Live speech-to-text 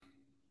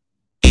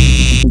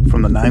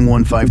From the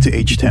 915 to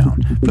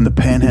H-Town, from the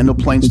Panhandle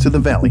Plains to the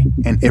Valley,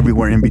 and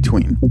everywhere in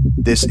between.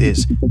 This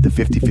is the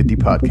 50/50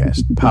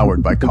 Podcast,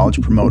 powered by College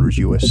Promoters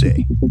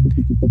USA.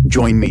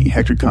 Join me,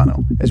 Hector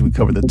Cano, as we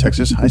cover the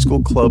Texas high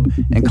school club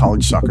and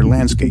college soccer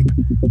landscape,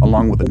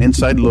 along with an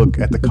inside look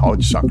at the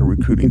college soccer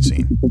recruiting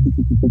scene.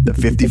 The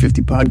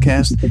 50/50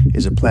 Podcast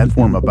is a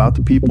platform about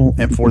the people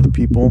and for the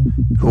people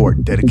who are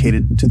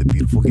dedicated to the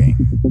beautiful game.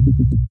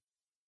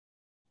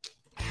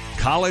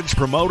 College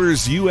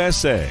Promoters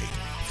USA,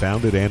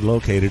 founded and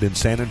located in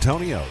San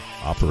Antonio,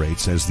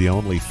 operates as the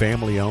only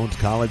family-owned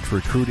college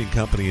recruiting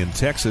company in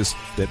Texas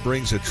that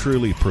brings a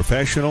truly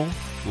professional,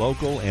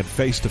 local, and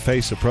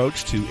face-to-face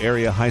approach to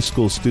area high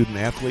school student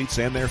athletes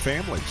and their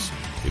families.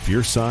 If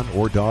your son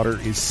or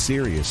daughter is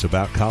serious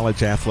about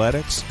college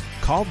athletics,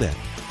 call them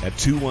at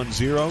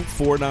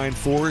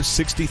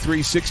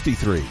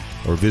 210-494-6363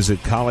 or visit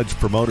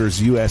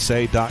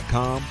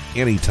collegepromotersusa.com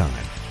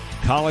anytime.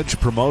 College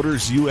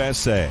Promoters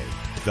USA,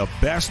 the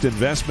best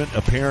investment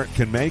a parent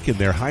can make in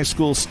their high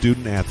school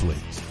student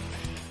athletes.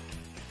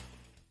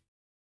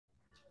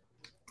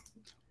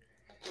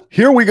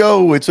 Here we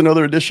go. It's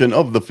another edition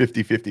of the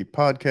 50/50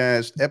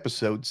 Podcast,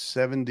 episode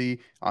 70.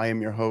 I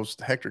am your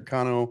host, Hector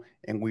Cano,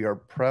 and we are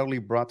proudly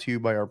brought to you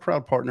by our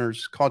proud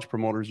partners, College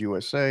Promoters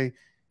USA.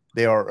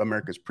 They are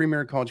America's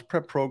premier college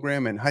prep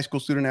program and high school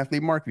student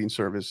athlete marketing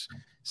service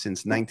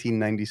since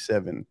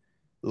 1997.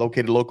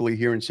 Located locally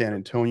here in San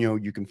Antonio,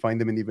 you can find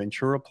them in the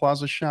Ventura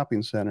Plaza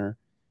Shopping Center.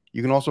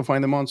 You can also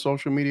find them on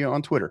social media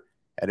on Twitter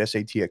at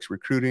SATX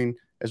Recruiting,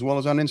 as well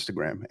as on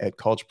Instagram at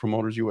College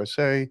Promoters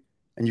USA.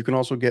 And you can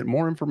also get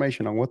more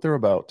information on what they're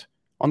about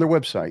on their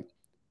website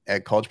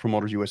at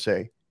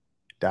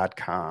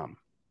collegepromotersusa.com.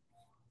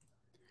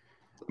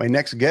 My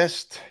next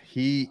guest,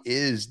 he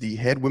is the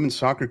head women's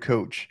soccer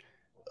coach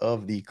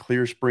of the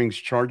Clear Springs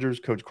Chargers,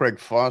 Coach Craig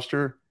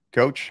Foster.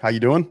 Coach, how you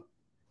doing?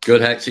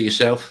 Good, Hector.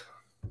 Yourself?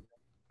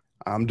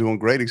 I'm doing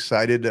great.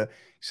 Excited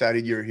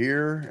you're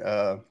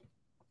here.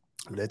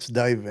 Let's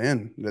dive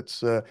in.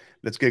 Let's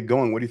get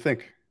going. What do you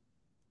think?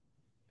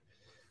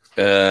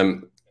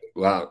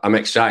 Well, I'm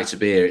excited to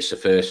be here. It's the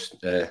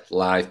first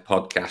live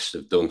podcast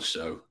I've done,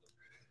 so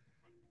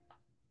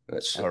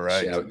let's see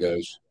how it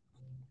goes.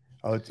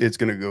 Oh, it's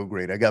going to go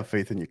great. I got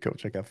faith in you,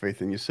 Coach. I got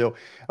faith in you. So,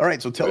 all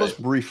right. So tell us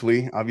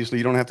briefly, obviously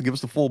you don't have to give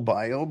us the full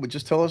bio, but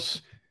just tell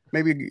us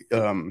maybe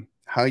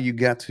how you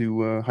got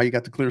to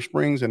Clear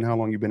Springs and how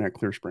long you've been at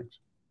Clear Springs.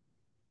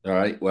 All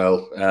right.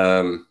 Well,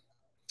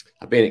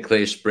 I've been at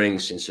Clear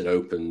Springs since it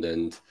opened,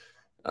 and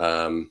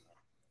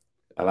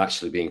I've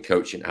actually been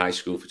coaching high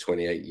school for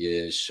 28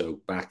 years.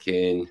 So back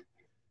in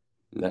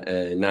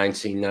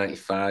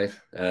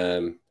 1995,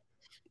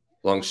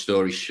 long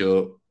story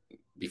short,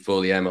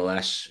 before the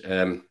MLS,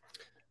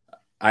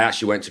 I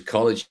actually went to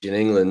college in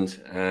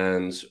England,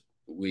 and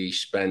we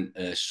spent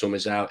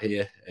summers out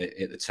here.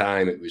 At the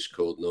time, it was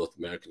called North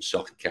American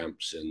Soccer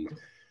Camps, and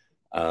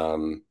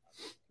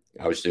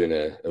I was doing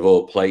of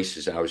all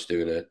places, I was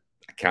doing a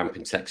camp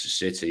in Texas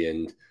City,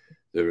 and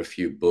there were a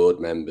few board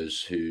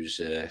members whose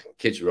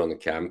kids were on the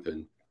camp,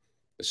 and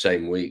the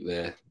same week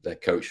their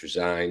coach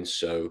resigned.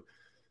 So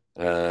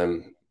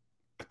a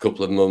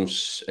couple of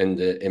months and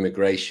the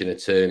immigration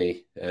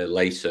attorney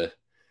later,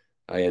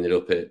 I ended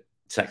up at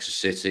Texas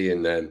City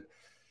and then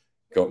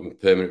got my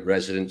permanent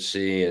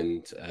residency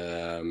and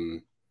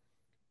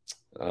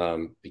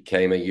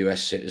became a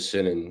U.S.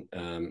 citizen.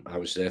 And I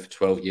was there for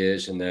 12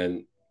 years and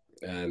then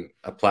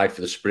applied for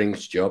the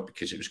Springs job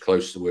because it was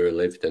close to where I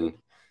lived. And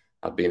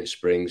I've been at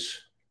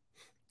Springs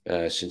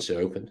since it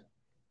opened.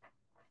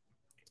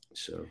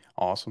 So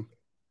Awesome.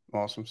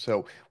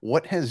 So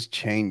what has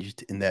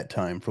changed in that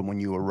time from when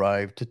you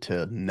arrived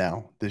to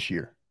now this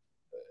year?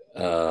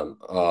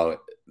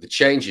 The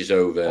changes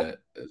over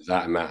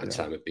that amount of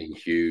time have been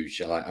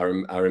huge. I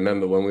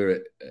remember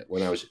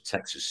when I was at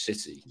Texas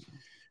City,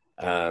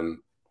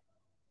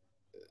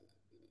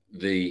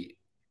 the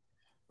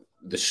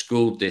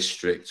school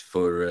district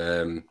for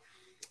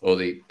or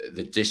the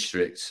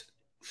district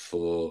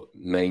for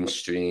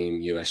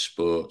mainstream US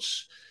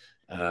sports,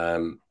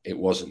 it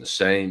wasn't the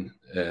same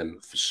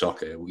for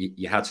soccer.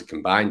 You had to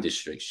combine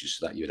districts just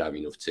so that you'd have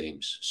enough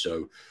teams.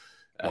 So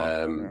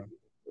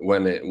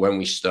when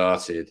we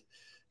started,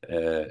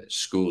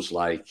 schools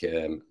like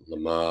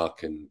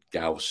Lamarck and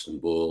Galveston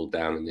Ball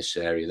down in this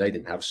area, they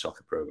didn't have a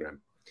soccer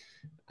program,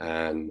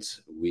 and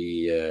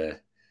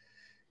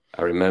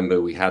I remember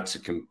we had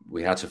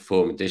to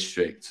form a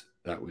district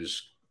it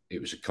was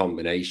a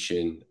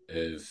combination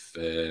of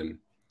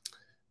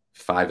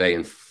 5A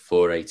and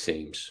 4A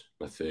teams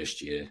my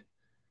first year,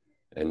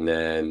 and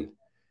then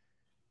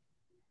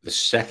the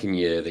second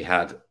year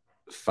there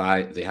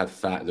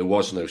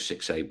was no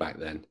 6A back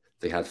then.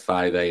 They had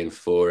 5A and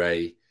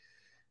 4A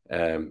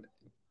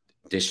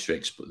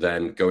districts, but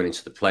then going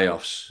into the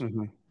playoffs,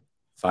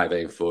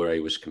 5A and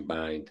 4A was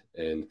combined.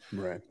 And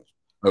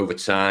over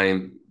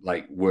time,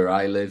 like where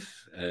I live,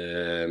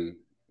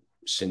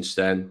 since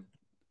then,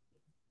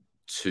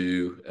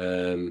 two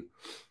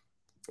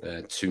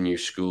new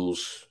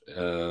schools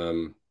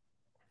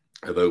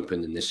have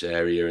opened in this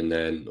area, and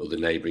then other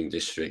neighbouring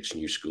districts,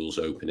 new schools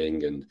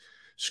opening, and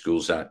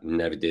schools that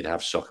never did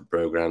have soccer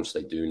programs,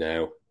 they do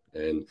now,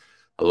 and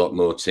a lot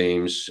more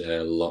teams,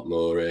 a lot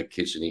more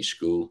kids in each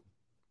school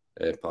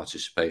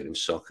participate in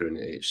soccer, and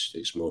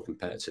it's more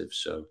competitive.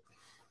 So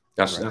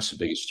that's the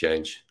biggest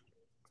change.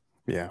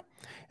 Yeah,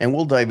 and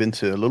we'll dive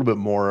into a little bit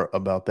more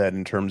about that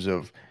in terms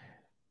of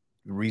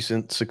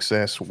recent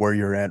success, where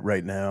you're at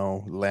right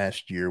now,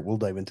 last year. We'll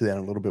dive into that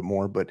a little bit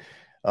more, but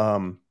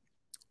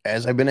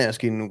as I've been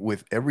asking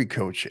with every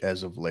coach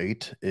as of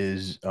late,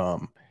 is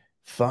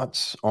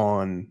thoughts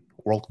on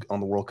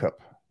the World Cup,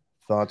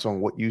 thoughts on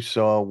what you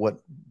saw,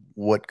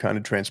 what kind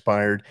of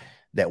transpired,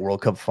 that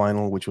World Cup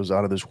final, which was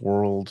out of this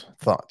world.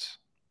 Thoughts?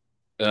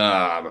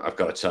 I've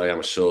got to tell you, I'm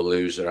a sore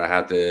loser. I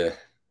had the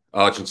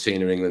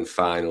Argentina-England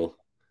final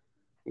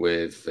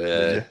with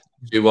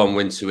 2-1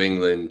 win to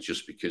England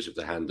just because of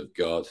the hand of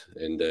God,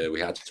 and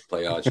we had to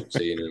play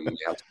Argentina and we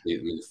had to beat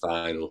them in the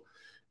final.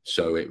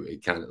 So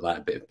it kind of like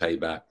a bit of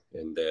payback.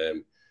 And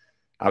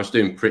I was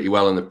doing pretty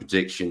well on the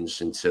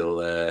predictions until,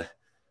 that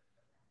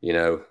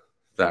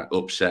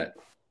upset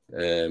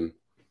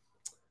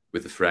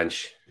with the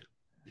French.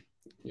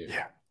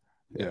 Yeah.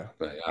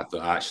 But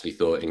I actually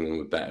thought England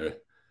were better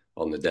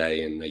on the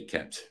day, and they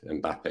kept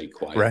Mbappe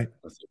quiet. Right.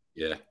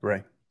 Yeah.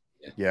 Right.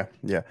 Yeah.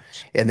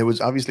 And there was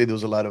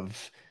a lot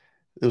of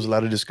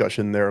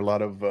discussion there, a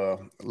lot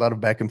of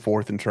back and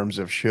forth in terms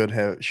of should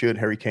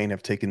Harry Kane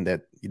have taken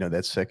that,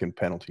 that second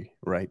penalty,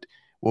 right?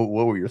 What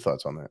were your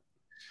thoughts on that?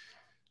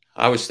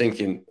 I was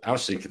thinking the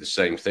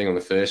same thing on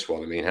the first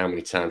one. I mean, how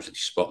many times did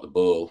he spot the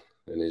ball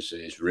and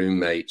his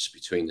roommates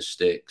between the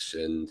sticks?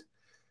 And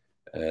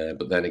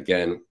but then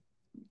again,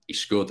 he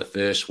scored the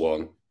first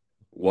one.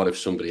 What if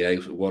somebody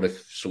else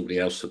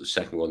took the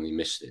second one and he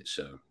missed it?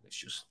 So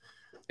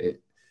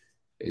it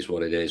is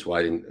what it is.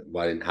 Why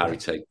didn't Harry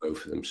take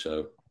both of them?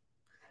 So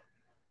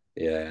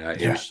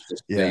it was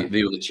just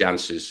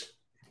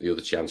the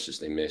other chances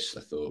they missed,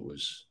 I thought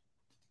was.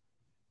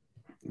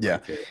 Yeah.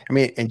 I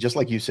mean, and just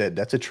like you said,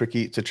 it's a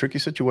tricky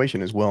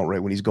situation as well,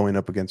 right? When he's going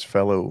up against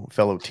fellow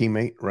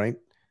teammate, right?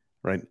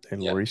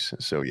 And Lloris.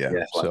 So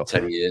like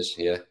 10 years.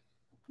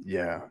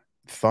 Yeah.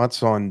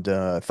 Thoughts on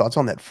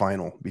that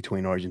final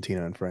between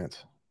Argentina and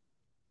France?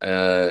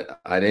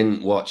 I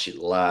didn't watch it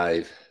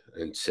live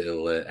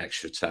until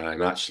extra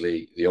time.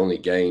 Actually, the only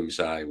games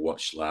I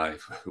watched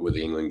live were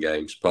the England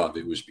games. Part of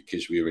it was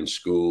because we were in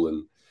school,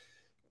 and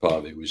part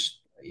of it was,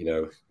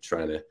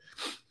 trying to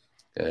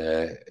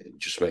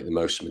just make the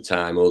most of my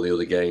time. All the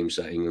other games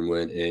that England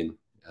weren't in,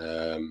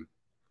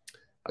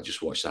 I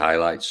just watched the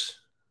highlights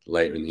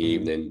later in the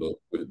evening. But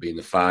with it being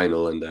the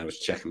final, and I was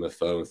checking my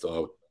phone,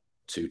 thought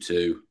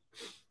 2-2.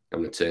 I'm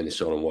going to turn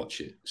this on and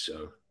watch it.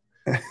 So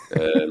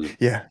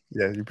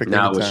you picked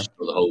now a good time.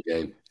 The whole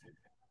game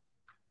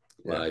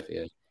live.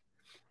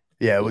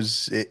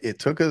 It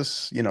took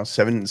us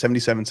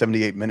 77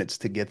 78 minutes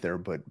to get there,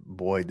 but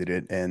boy, did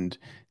it end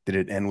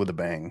with a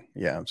bang.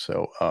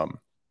 So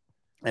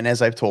and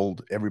as I've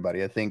told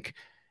everybody, I think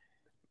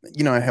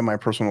I have my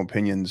personal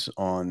opinions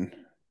on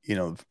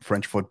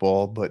French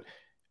football,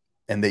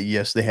 and that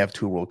yes, they have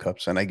 2 World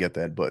Cups, and I get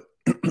that, but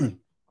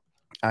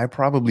I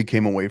probably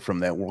came away from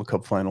that World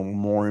Cup final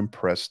more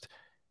impressed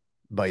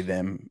by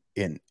them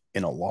in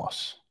a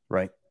loss,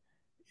 right?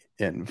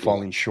 And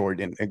falling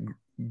short. And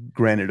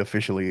granted,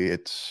 officially,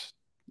 it's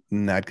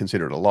not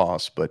considered a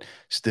loss, but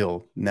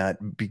still not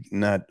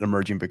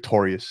emerging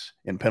victorious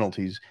in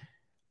penalties,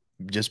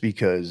 just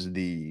because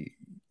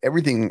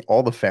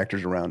all the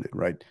factors around it,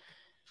 right?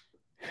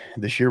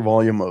 The sheer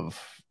volume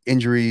of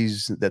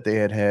injuries that they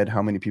had,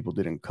 how many people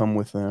didn't come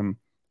with them,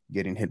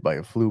 getting hit by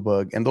a flu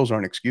bug. And those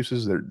aren't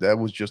excuses. That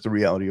was just the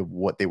reality of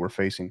what they were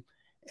facing.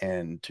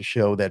 And to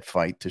show that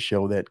fight, to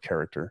show that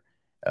character,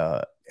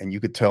 and you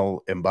could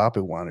tell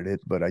Mbappe wanted it,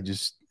 but I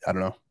don't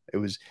know.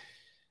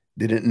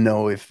 Didn't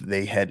know if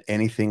they had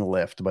anything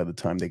left by the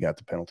time they got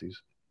the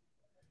penalties.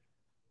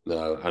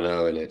 No, I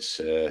know. And it's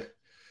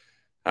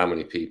how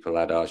many people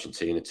had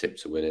Argentina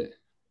tipped to win it,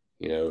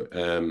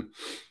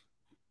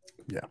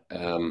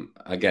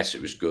 I guess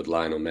it was good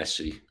Lionel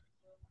Messi.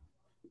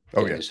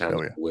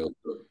 Will,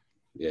 but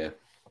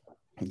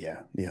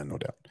no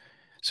doubt.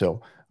 So,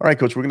 all right,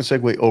 Coach, we're going to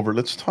segue over.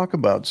 Let's talk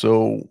about,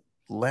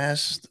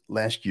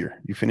 last year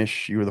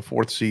you were the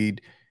 4th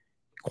seed,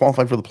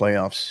 qualified for the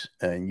playoffs,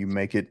 and you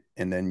make it,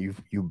 and then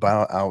you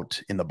bow out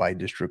in the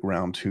bi-district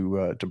round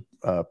to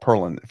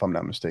Pearland, if I'm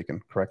not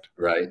mistaken, correct?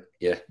 Right.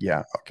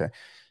 Yeah. Okay.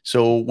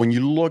 So when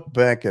you look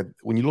back at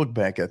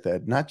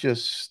that, not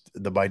just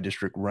the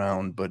bi-district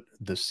round, but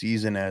the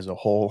season as a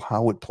whole,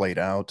 how it played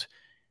out,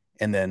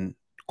 and then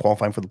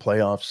qualifying for the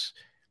playoffs,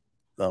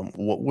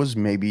 what was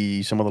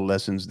maybe some of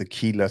the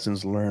key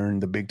lessons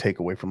learned, the big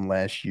takeaway from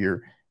last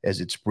year as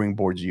it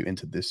springboards you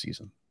into this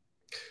season?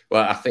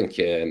 Well, I think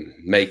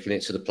making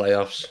it to the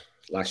playoffs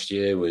last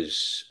year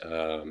was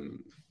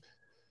an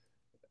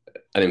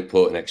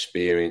important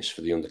experience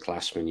for the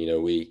underclassmen.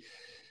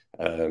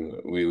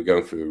 We were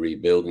going through a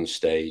rebuilding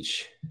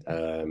stage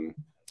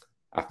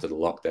after the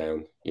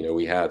lockdown.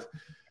 We had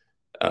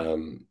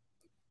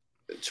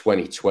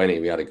 2020,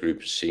 we had a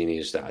group of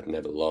seniors that had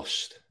never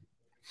lost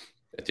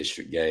a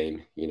district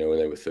game, when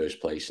they were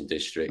first place in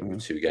district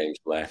with 2 games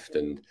left.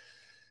 And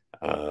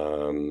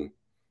I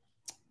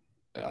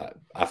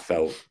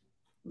felt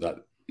that,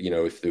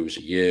 if there was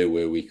a year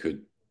where we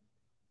could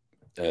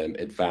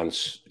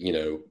advance,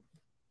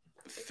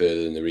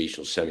 further in the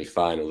regional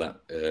semi-final,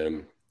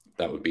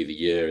 that would be the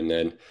year. And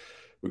then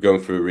we're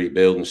going through a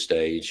rebuilding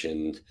stage.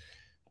 And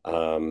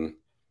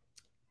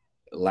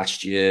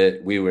last year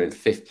we were in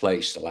 5th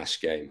place the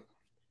last game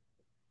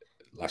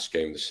of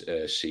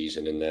the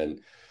season. And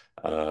then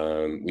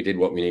we did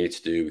what we needed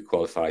to do. We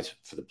qualified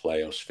for the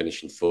playoffs,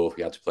 finishing 4th.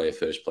 We had to play a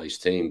first place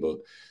team, but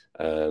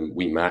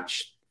we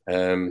matched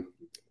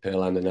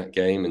Pearland in that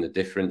game. And the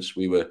difference,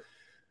 we were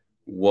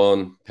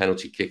 1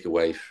 penalty kick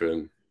away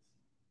from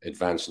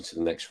advancing to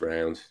the next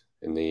round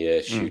in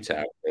the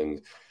shootout.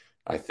 And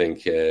I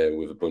think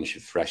with a bunch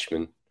of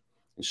freshmen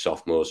and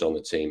sophomores on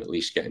the team, at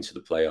least getting to the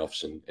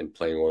playoffs and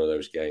playing one of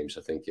those games,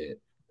 I think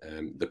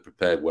they're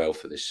prepared well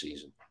for this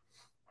season.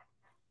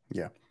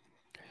 Yeah.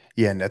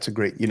 Yeah, and that's a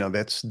great,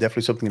 that's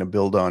definitely something to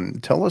build on.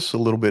 Tell us a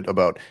little bit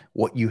about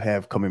what you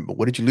have coming, but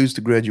what did you lose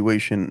to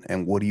graduation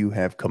and what do you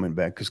have coming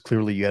back? Because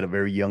clearly you had a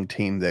very young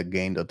team that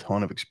gained a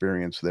ton of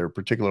experience there,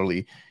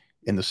 particularly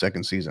in the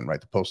second season,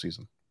 right? The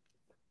postseason.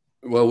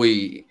 Well,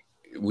 we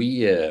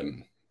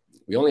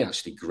only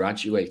actually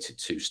graduated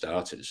 2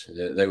 starters.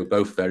 They were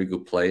both very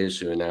good players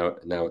who are now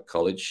at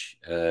college.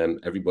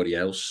 Everybody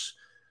else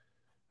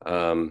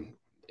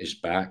is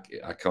back.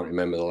 I can't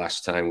remember the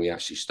last time we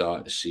actually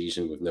started a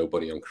season with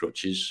nobody on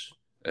crutches.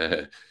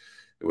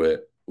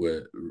 We're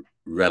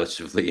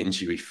relatively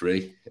injury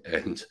free,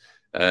 and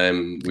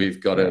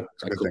we've got a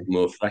couple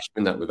more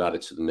freshmen that we've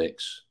added to the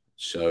mix.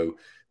 So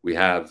we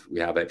have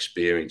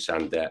experience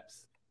and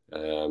depth.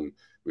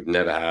 We've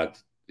never had.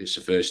 It's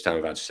the first time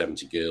we've had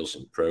 70 girls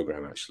in the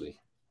program. Actually,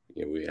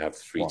 we have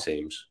 3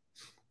 teams,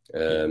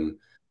 and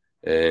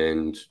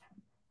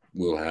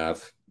we'll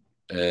have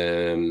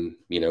 20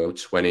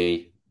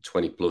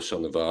 plus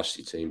on the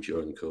varsity team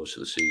during the course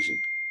of the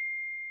season.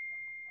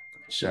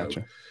 So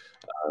gotcha.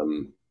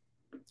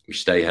 We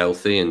stay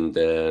healthy, and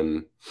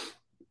the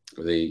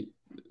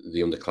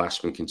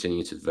underclassmen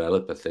continue to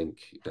develop. I think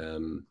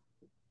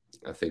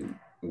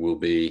we'll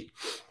be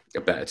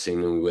a better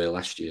team than we were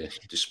last year,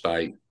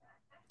 despite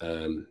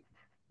the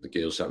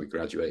girls that we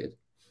graduated.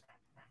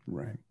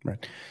 Right.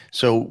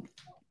 So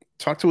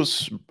talk to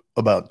us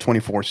about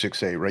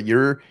 24-6A, right?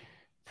 You're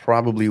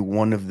probably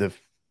one of the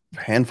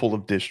handful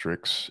of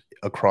districts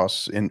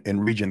across in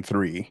Region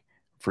 3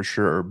 for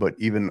sure, but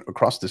even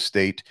across the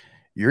state,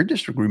 your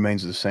district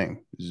remains the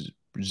same.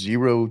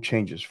 0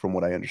 changes from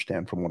what I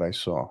understand, from what I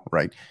saw,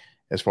 right?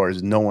 As far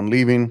as no one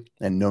leaving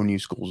and no new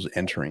schools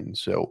entering.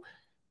 So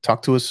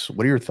talk to us.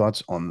 What are your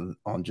thoughts on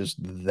just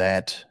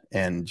that?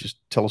 And just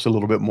tell us a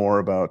little bit more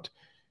about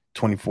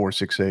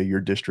 24-6A,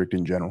 your district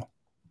in general.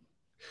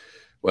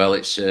 Well,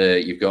 it's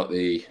you've got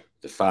the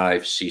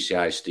 5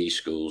 CCISD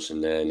schools,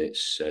 and then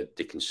it's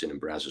Dickinson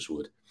and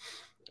Brazerswood.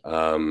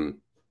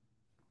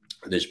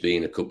 There's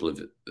been a couple of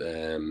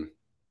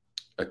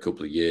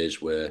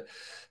years where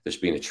there's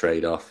been a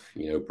trade-off.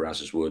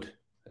 Brazerswood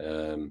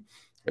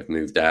have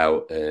moved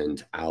out,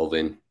 and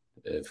Alvin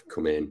have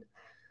come in.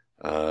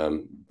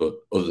 But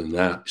other than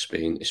that, it's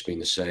been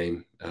the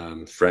same.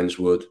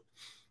 Friendswood,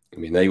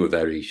 they were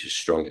very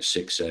strong at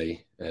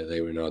 6A.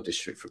 They were in our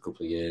district for a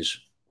couple of years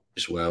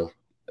as well.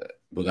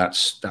 But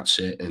that's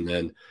it. And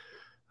then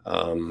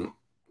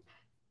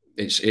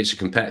it's a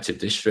competitive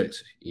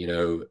district.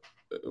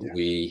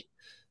 We,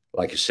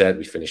 like I said,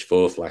 we finished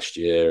 4th last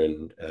year,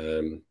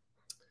 and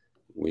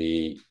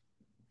we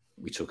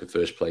took a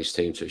first place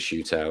team to a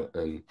shootout.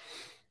 And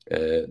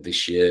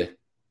this year,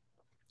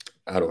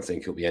 I don't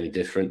think it'll be any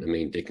different.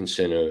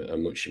 Dickinson are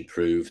much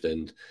improved,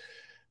 and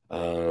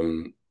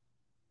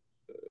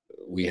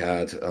we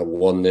had a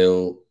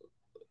 1-0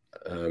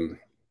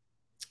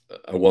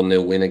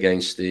 win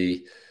against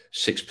the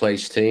 6th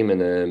place team,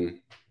 and a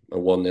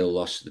 1-0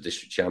 loss to the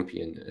district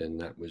champion,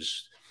 and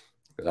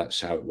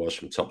that's how it was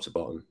from top to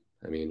bottom.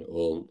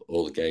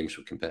 All the games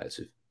were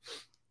competitive.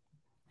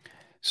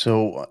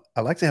 So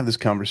I like to have this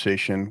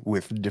conversation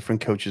with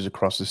different coaches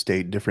across the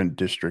state, different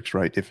districts,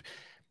 right?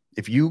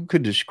 If you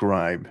could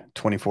describe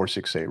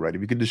 24-6A, right?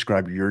 If you could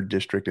describe your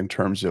district in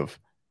terms of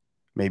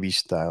maybe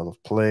style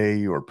of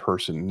play or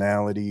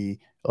personality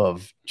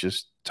of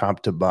just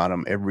top to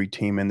bottom, every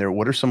team in there,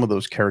 what are some of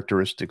those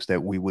characteristics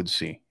that we would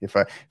see? If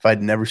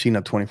I'd never seen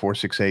a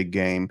 24-6A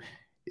game,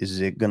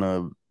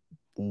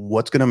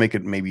 what's going to make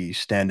it maybe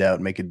stand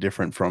out, make it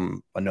different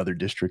from another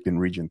district in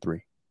Region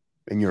 3,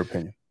 in your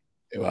opinion?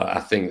 Well, I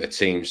think the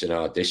teams in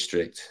our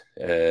district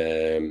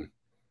are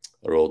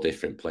all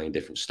different, playing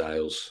different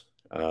styles.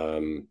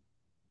 And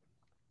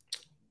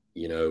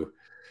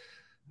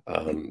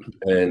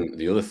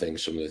the other thing,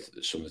 some of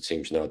the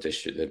teams in our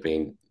district, they've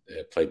been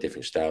played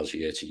different styles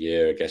year to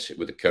year. I guess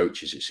with the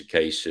coaches, it's a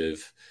case of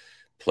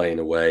playing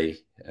away,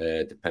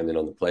 depending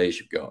on the players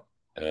you've got.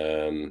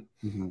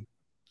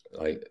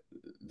 Like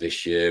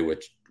this year,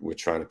 we're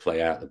trying to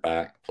play out the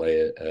back,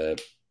 play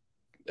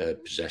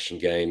possession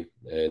game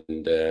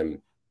and,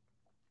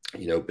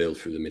 build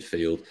through the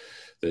midfield.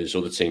 There's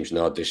other teams in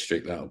our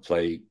district that'll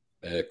play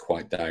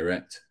quite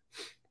direct.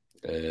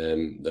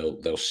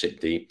 They'll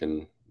sit deep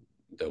and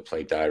they'll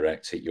play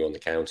direct, hit you on the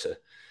counter.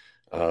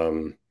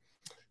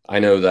 I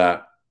know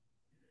that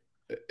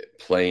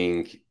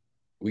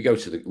we go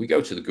to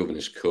the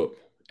Governor's Cup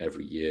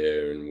every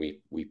year, and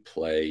we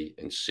play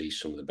and see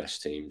some of the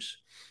best teams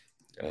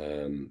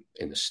in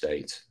the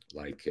state,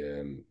 like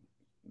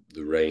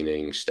the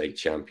reigning state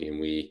champion.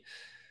 We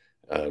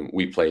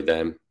play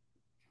them.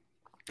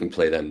 We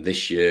play them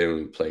this year,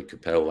 and we played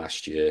Capel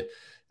last year,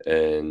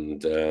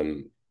 and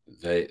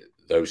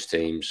those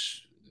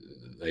teams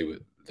they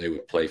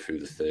would play through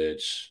the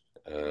thirds,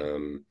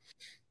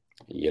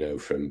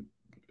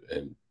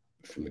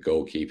 from the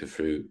goalkeeper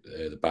through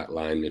the back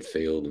line,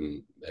 midfield,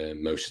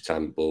 and most of the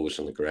time the ball was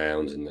on the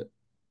ground, and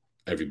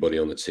everybody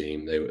on the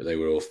team they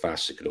were all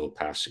fast. They could all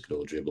pass. They could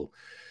all dribble,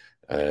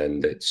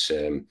 and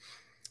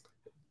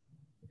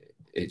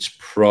it's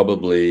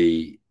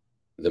probably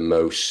the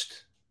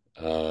most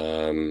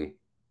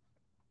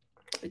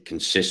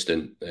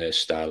consistent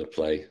style of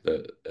play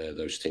that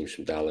those teams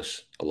from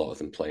Dallas, a lot of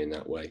them playing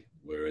that way.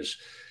 Whereas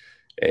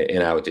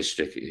in our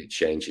district, it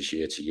changes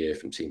year to year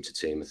from team to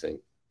team, I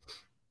think.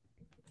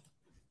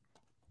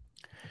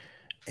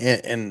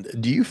 And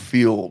do you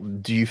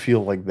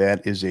feel like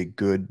that is a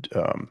good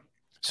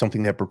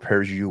something that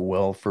prepares you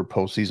well for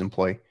postseason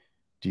play?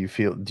 Do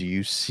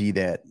you see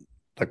that,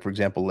 like, for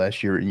example,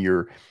 last year in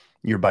your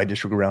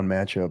by-district round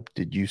matchup,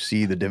 did you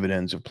see the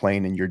dividends of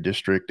playing in your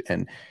district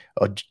and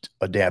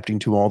adapting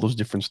to all those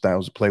different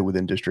styles of play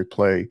within district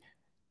play?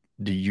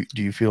 Do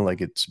you feel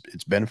like it's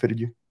benefited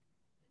you?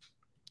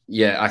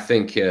 Yeah, I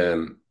think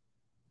in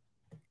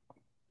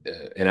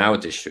our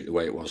district, the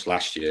way it was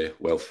last year,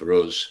 well, for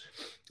us,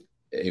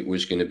 it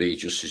was going to be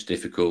just as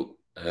difficult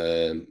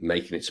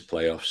making it to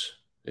playoffs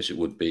as it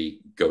would be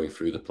going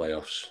through the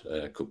playoffs,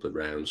 a couple of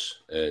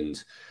rounds.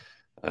 And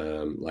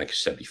like I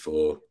said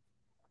before,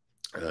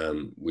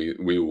 we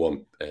were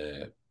one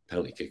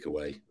penalty kick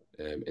away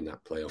in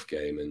that playoff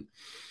game, and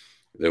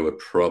there were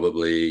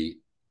probably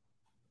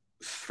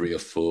 3 or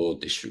 4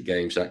 district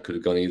games that could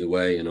have gone either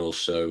way. And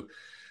also,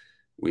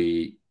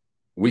 we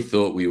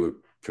thought we were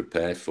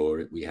prepared for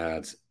it. We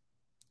had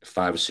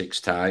 5 or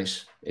 6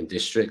 ties in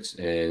district,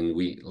 and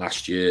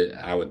last year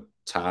our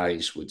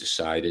ties were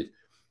decided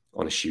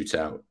on a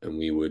shootout, and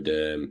we would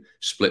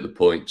split the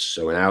points.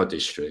 So in our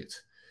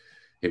district,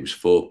 it was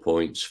 4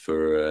 points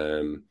for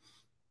a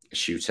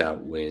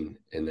shootout win,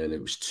 and then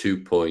it was 2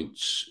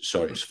 points.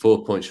 Sorry, it was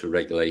 4 points for a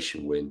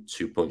regulation win,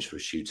 2 points for a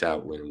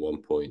shootout win, and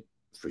 1 point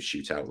for a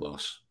shootout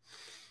loss.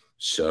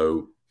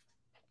 So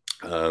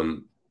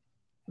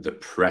the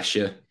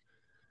pressure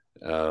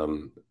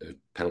of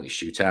penalty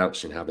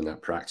shootouts and having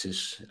that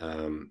practice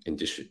in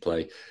district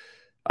play,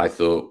 I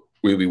thought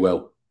we'd be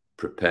well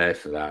prepared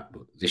for that.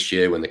 But this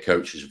year, when the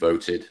coaches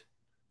voted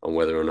on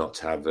whether or not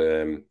to have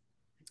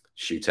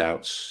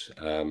shootouts,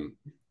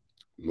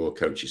 more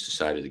coaches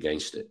decided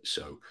against it.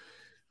 So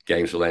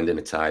games will end in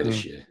a tie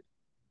this year.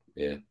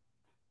 Yeah.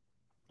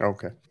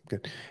 Okay,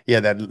 good. Yeah,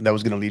 that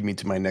was going to lead me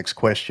to my next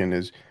question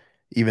is,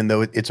 even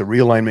though it's a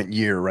realignment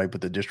year, right,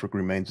 but the district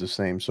remains the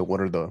same. So what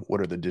are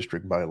the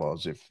district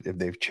bylaws if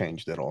they've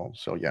changed at all?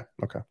 So yeah,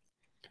 okay.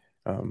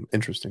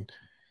 Interesting.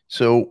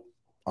 So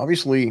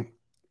obviously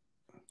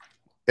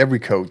every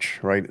coach,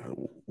 right,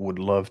 would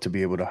love to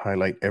be able to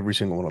highlight every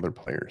single one of their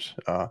players.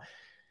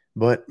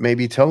 But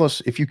maybe tell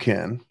us, if you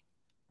can,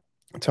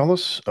 tell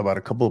us about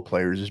a couple of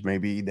players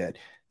maybe that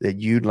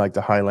you'd like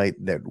to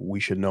highlight that we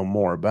should know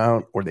more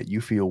about, or that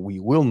you feel we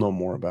will know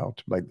more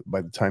about by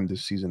the time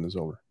this season is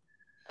over.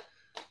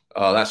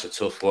 Oh, that's a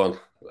tough one.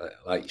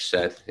 Like you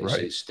said,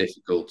 it's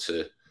difficult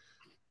to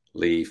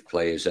leave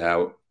players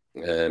out,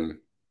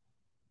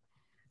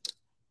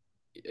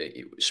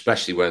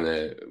 especially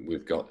when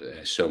we've got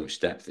so much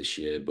depth this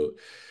year. But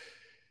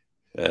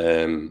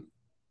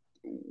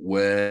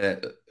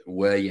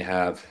where you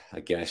have, I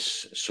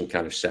guess, some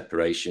kind of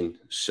separation.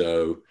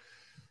 So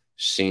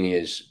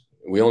seniors,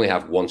 we only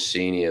have one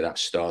senior that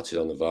started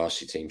on the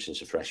varsity team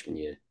since the freshman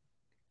year,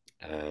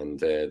 and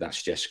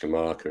that's Jessica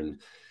Marker, and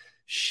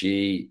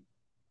she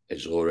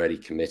is already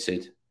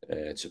committed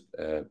to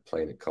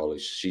playing at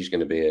college. She's going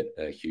to be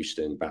at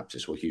Houston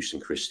Baptist or Houston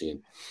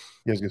Christian.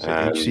 Yes,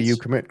 HCU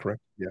commit,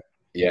 correct? Yeah.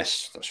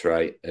 Yes, that's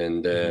right.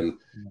 And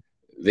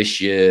this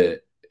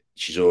year,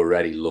 she's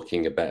already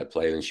looking a better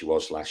player than she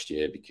was last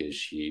year, because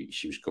she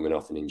was coming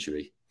off an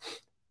injury,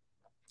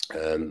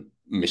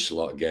 missed a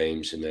lot of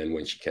games, and then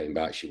when she came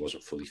back, she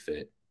wasn't fully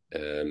fit.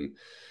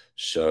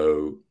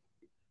 So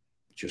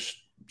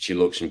she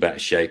looks in better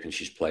shape, and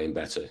she's playing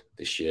better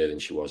this year than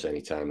she was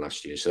any time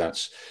last year. So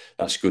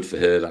that's good for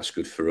her. That's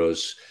good for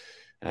us.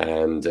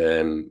 And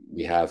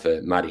we have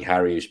Maddie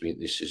Harry,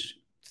 this is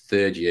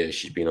 3rd year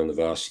she's been on the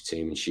varsity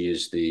team, and she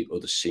is the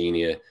other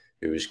senior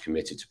who is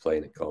committed to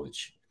playing at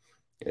college.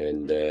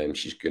 And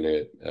she's going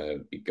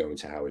to be going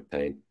to Howard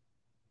Payne.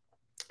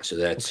 So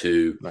they're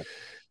two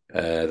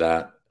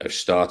that have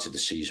started the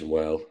season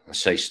well. I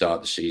say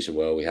start the season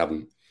well. We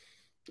haven't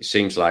it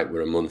seems like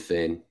we're a month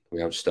in. We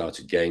haven't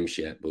started games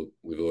yet, but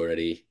we've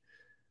already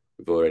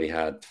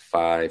had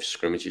 5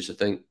 scrimmages, I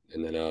think,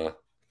 and then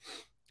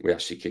we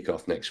actually kick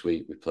off next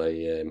week. We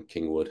play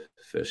Kingwood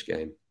first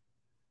game.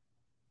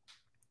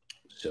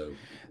 So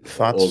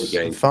all the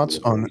games. Thoughts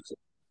on.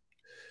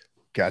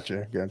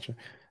 Gotcha.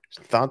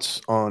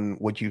 Thoughts on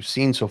what you've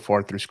seen so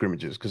far through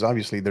scrimmages, because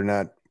obviously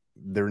they're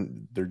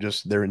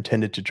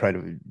intended to try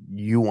to,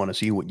 you want to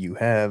see what you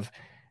have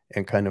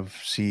and kind of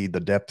see the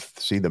depth,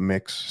 see the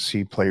mix,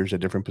 see players at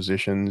different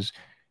positions.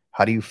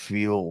 How do you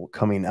feel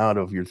coming out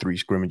of your 3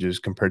 scrimmages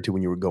compared to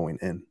when you were going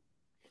in?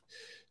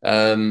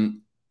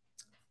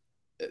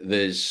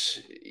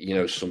 There's,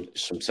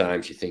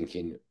 sometimes you're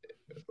thinking,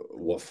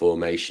 what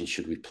formation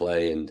should we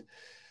play? And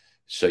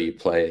so you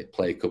play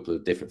a couple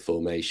of different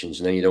formations,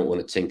 and then you don't want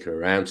to tinker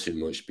around too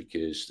much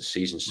because the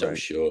season's so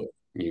short.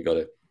 You got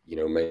to,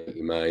 make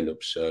your mind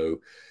up. So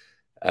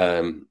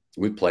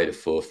we played a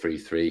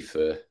 4-3-3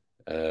 for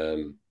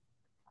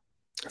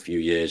a few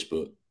years,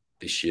 but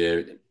this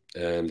year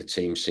the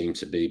team seemed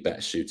to be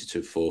better suited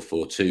to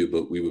 4-4-2.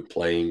 But we were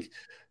playing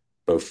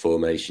both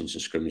formations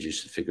and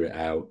scrimmages to figure it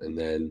out, and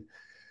then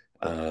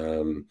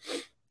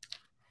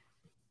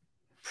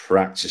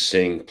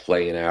practicing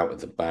playing out at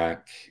the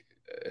back.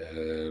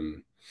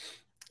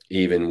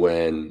 Even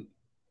when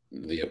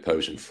the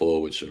opposing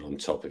forwards are on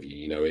top of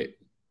you,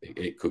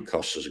 it could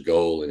cost us a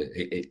goal, and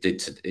it did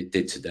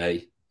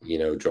today.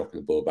 Dropping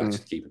the ball back to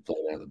the keeper,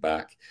 playing out the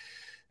back.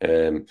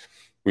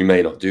 We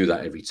may not do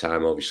that every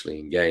time, obviously,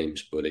 in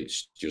games, but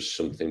it's just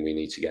something we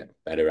need to get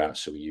better at.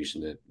 So we're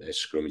using the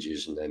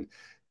scrimmages, and then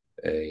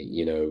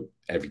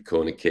every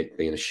corner kick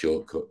being a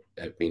short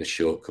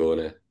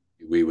corner,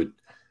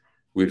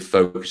 we'd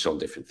focus on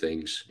different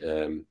things.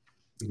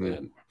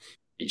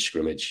 Each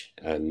scrimmage,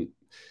 and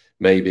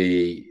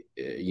maybe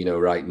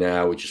right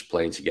now we're just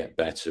playing to get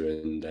better,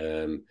 and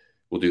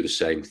we'll do the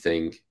same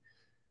thing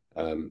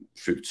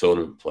through the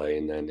tournament play,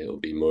 and then it'll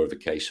be more of a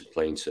case of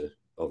playing to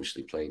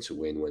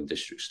win when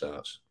district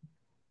starts.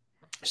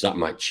 So that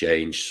might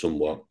change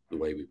somewhat the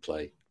way we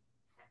play.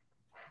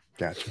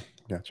 Gotcha.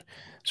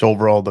 So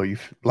overall, though, you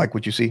like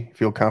what you see?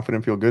 Feel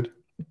confident? Feel good?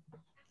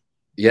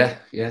 Yeah.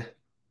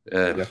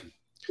 Good.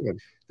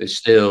 There's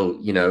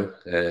still,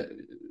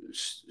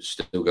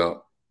 still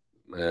got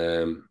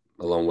a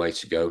long way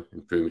to go,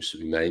 improvements to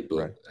be made,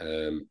 but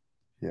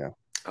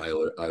I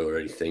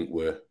already think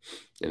we're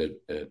in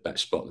a better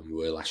spot than we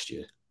were last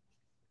year.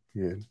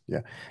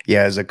 Yeah.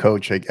 As a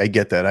coach, I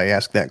get that. I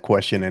ask that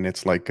question, and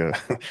it's like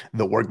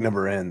the work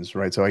never ends,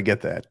 right? So I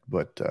get that,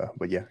 but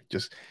yeah,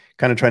 just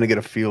kind of trying to get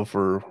a feel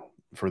for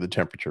the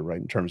temperature,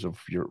 right, in terms of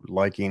your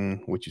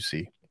liking what you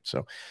see.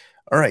 So,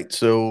 all right.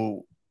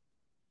 So,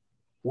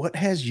 what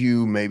has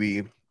you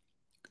maybe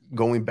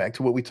going back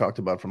to what we talked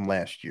about from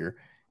last year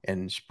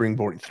and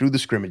springboarding through the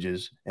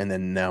scrimmages, and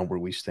then now where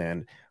we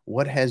stand?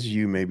 What has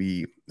you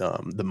maybe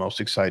the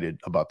most excited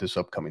about this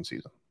upcoming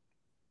season?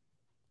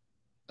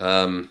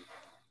 I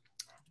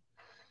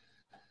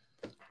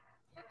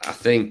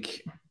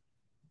think,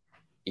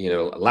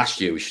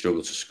 last year we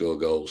struggled to score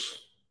goals,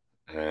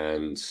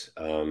 and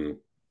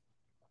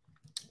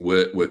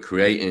we're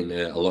creating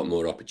a lot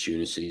more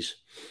opportunities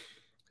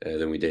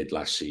than we did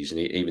last season,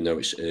 even though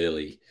it's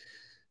early.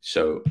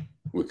 So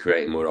we're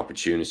creating more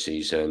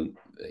opportunities, and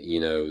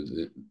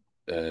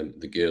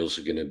the girls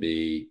are going to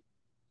be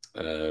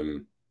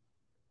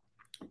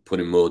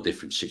putting more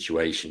different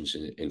situations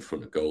in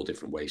front of goal,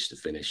 different ways to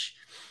finish.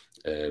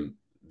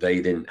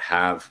 They didn't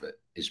have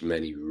as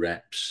many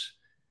reps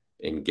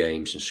in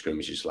games and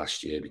scrimmages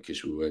last year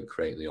because we weren't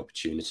creating the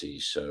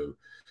opportunities. So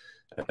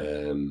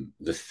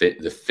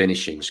the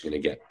finishing is going to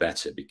get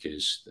better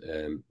because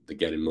they're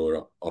getting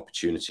more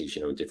opportunities,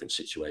 in different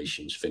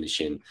situations,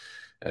 finishing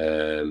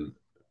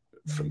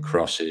from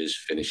crosses,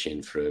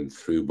 finishing from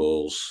through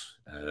balls,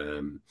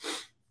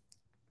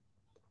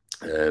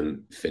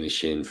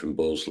 finishing from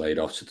balls laid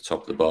off to the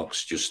top of the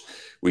box.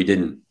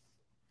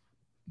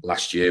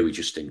 Last year we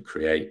just didn't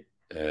create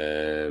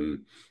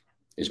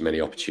as many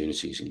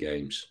opportunities in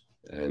games,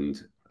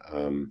 and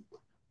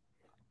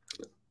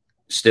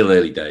still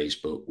early days,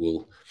 but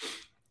we'll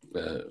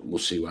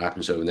see what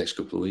happens over the next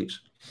couple of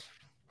weeks.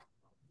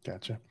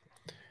 Gotcha.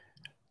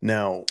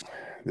 Now,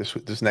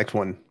 this next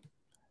one.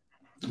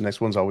 The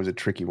next one's always a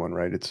tricky one,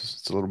 right?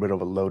 It's a little bit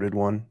of a loaded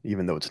one,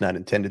 even though it's not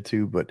intended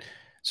to. But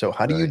so,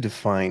 how do you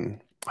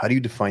define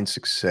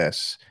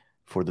success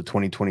for the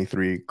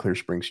 2023 Clear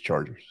Springs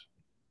Chargers?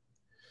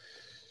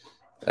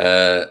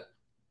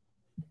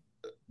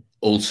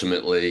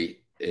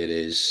 Ultimately,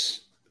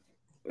 it's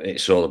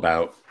all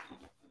about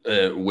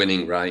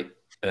winning, right?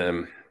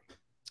 2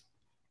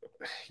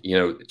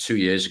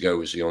 years ago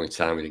was the only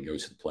time we didn't go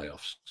to the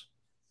playoffs,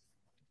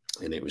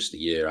 and it was the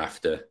year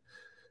after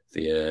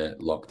the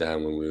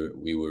lockdown when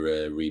we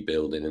were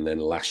rebuilding, and then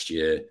last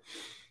year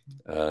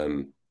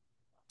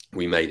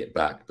we made it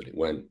back, but it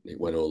went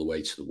all the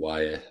way to the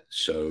wire.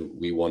 So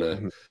we want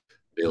to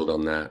build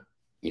on that.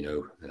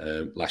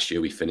 Last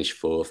year we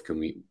finished 4th. Can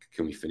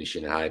we finish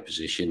in a higher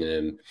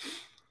position?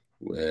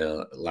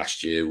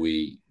 Last year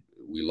we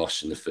we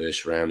lost in the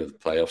first round of the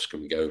playoffs.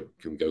 Can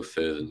we go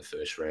further in the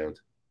first round?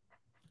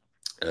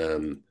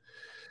 And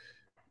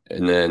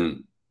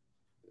then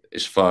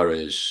as far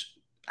as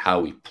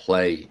how we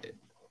play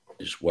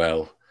as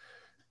well,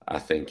 I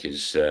think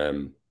is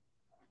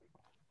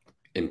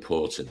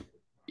important.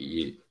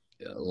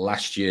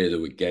 Last year there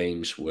were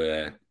games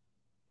where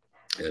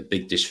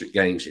big district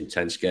games,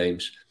 intense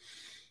games,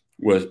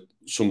 where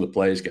some of the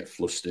players get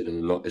flustered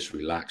and are not as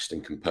relaxed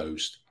and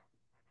composed,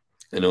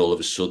 and all of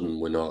a sudden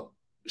we're not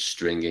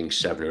stringing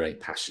 7 or 8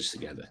 passes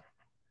together.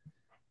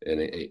 And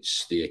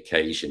it's the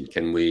occasion.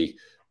 Can we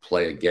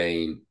play a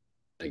game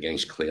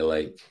against Clear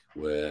Lake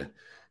where,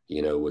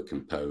 you know, we're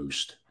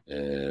composed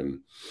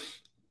and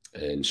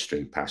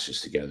string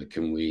passes together?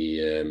 Can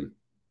we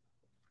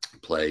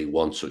play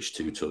 1 touch,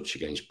 2 touch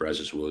against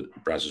Brazerswood,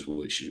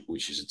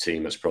 which is a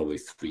team that's probably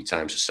 3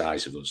 times the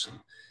size of us? And,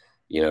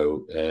 you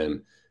know,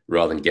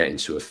 rather than get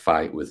into a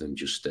fight with them,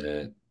 just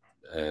play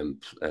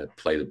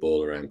the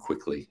ball around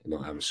quickly and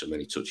not having so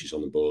many touches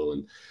on the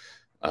ball.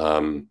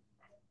 And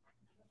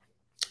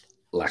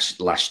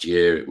last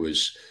year it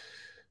was,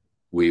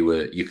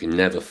 you can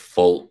never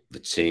fault the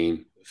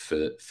team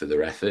for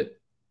their effort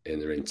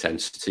and their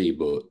intensity,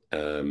 but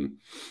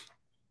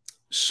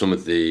some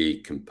of the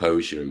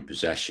composure and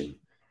possession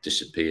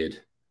disappeared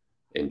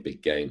in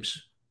big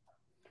games.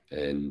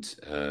 And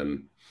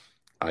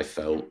I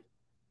felt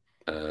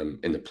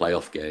in the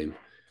playoff game,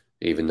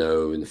 even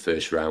though in the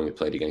first round we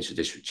played against a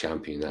district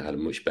champion that had a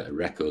much better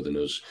record than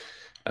us,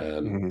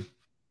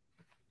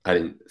 I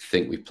didn't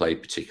think we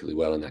played particularly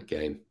well in that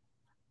game.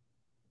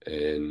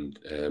 And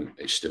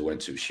it still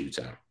went to a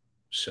shootout.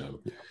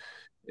 So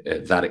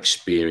that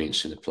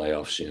experience in the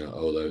playoffs, you know,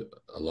 although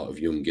a lot of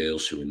young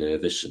girls who were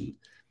nervous and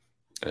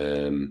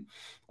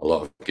a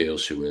lot of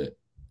girls who were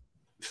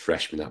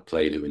freshmen that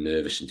played who were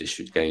nervous in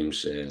district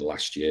games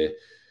last year.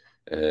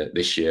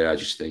 This year, I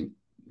just think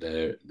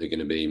they're going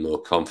to be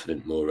more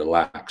confident, more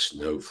relaxed,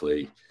 and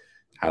hopefully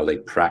how they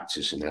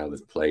practice and how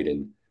they've played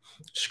in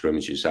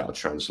scrimmages, that'll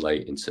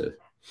translate into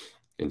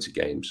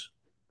games.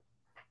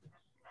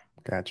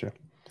 Gotcha.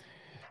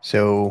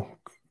 So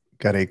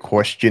got a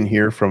question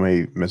here from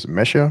a Miss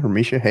Misha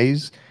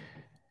Hayes.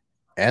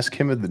 Ask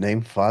him if the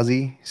name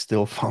Fozzie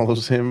still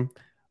follows him.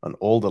 An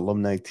old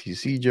alumni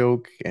TC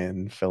joke,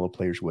 and fellow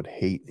players would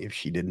hate if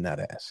she did not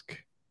ask.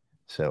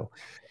 So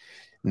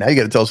now you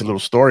got to tell us a little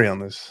story on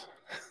this.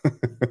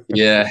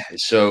 Yeah.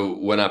 So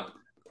when I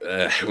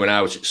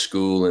was at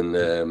school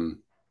and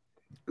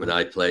when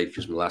I played,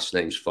 because my last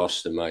name's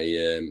Foster, my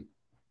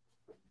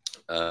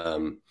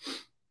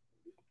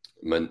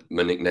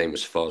nickname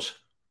was Foz,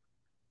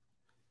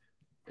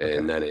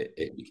 and then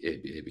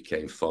it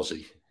became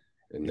Fozzie,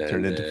 and then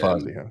turned into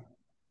Fozzie, huh?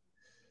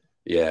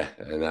 Yeah,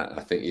 and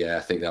I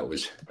think that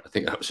was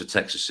a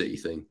Texas City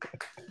thing.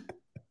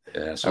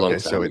 Yeah, it's a long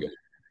time ago.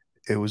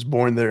 It was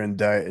born there and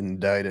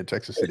died at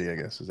Texas City, I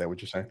guess. Is that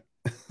what you're saying?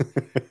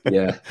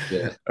 Yeah.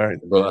 All right.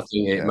 But I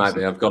think it might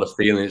be. I've got a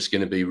feeling it's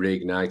going to be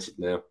reignited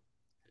now.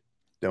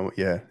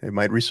 It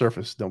might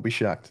resurface. Don't be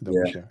shocked.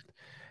 Don't be shocked.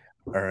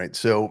 All right.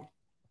 So,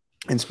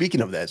 and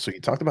speaking of that, so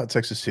you talked about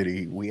Texas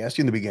City. We asked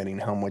you in the beginning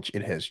how much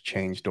it has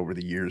changed over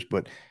the years,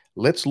 but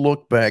let's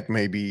look back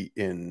maybe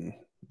in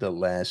the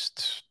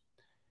last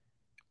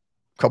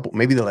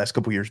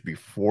couple years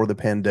before the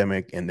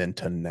pandemic and then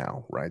to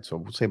now, right? So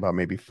we'll say about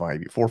maybe 4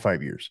 or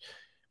 5 years.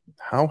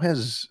 How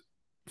has,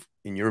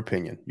 in your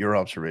opinion, your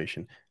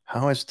observation,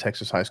 how has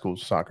Texas high school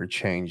soccer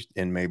changed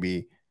in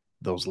maybe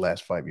those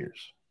last 5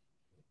 years?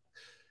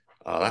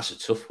 Oh, that's a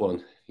tough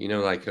one. You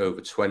know, like over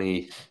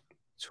 20,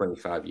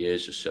 25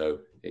 years or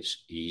so,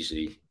 it's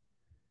easy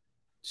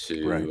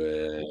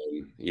to,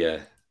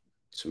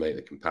 to make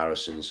the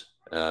comparisons.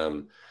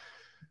 I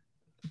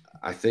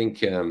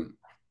think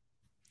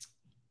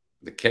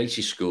the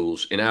Katie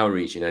schools, in our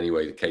region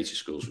anyway, the Katie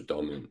schools were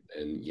dominant.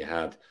 And you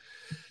had,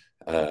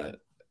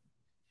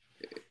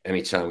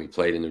 anytime we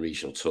played in the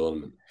regional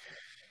tournament,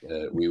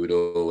 we would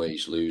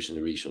always lose in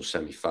the regional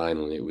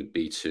semi-final, and it would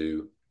be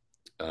to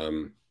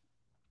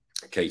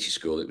Katie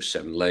school. It was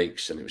Seven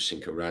Lakes, and it was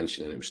Cinco Ranch,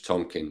 and it was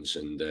Tompkins.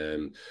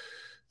 And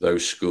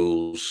those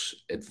schools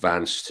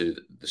advanced to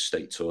the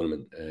state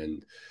tournament.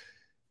 And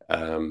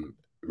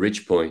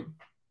Ridgepoint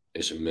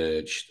has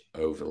emerged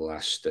over the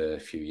last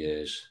few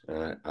years.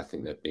 I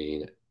think they've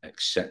been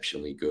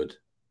exceptionally good,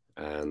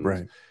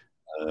 and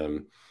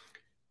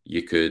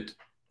you could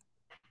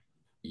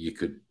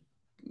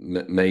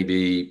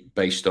maybe,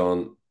 based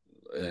on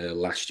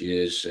last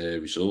year's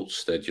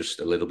results, they're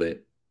just a little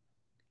bit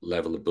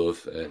level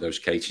above those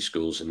Katie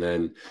schools. And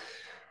then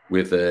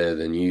with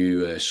the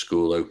new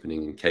school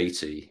opening in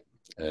Katie,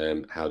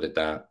 how did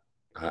that?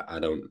 I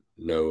don't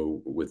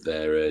know, with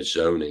their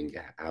zoning,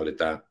 how did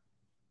that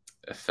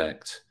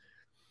affect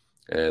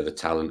the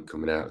talent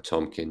coming out of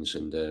Tompkins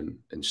and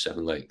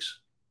Seven Lakes?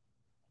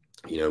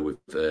 You know, with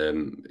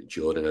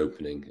Jordan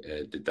opening,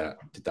 did that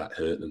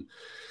hurt them?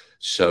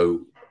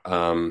 So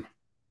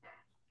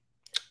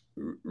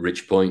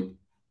Ridgepoint,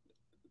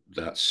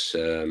 that's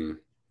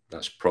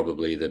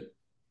probably the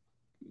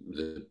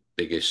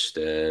biggest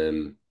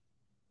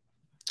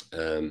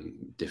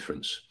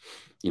difference,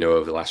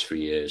 over the last 3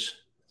 years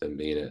than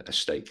being a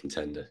state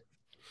contender.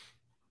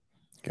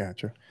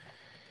 Gotcha.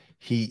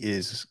 He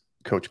is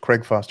Coach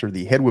Craig Foster,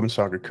 the head women's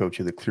soccer coach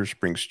of the Clear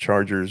Springs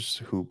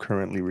Chargers, who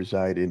currently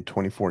reside in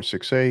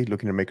 24-6A,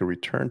 looking to make a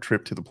return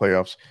trip to the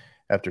playoffs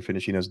after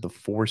finishing as the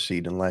 4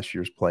 seed in last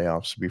year's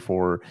playoffs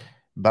before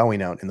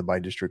bowing out in the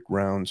bi-district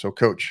round. So,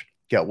 Coach,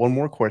 got one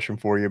more question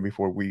for you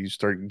before we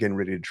start getting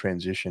ready to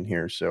transition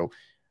here. So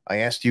I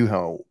asked you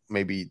how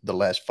maybe the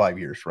last 5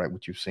 years, right,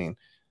 what you've seen.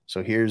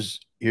 So here's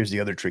the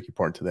other tricky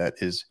part to that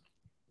is,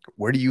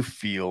 where do you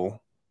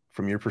feel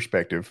from your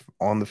perspective,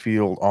 on the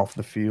field, off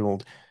the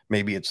field,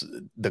 maybe it's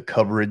the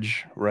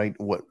coverage, right?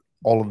 What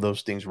all of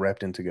those things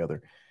wrapped in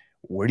together.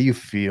 Where do you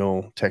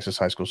feel Texas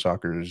high school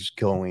soccer is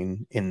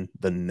going in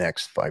the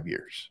next 5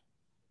 years?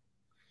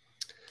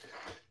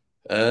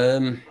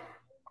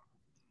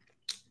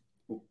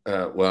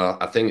 Well,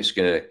 I think it's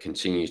going to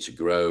continue to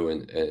grow,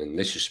 and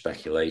this is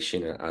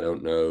speculation. I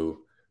don't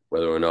know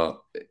whether or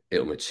not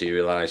it'll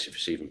materialize, if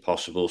it's even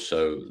possible.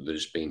 So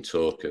there's been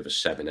talk of a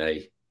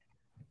 7A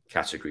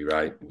category,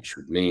 right, which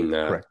would mean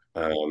that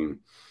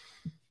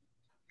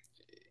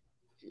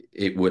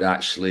it would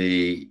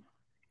actually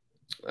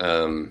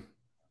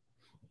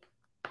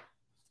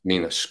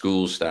mean that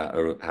schools that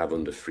have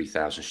under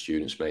 3,000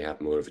 students may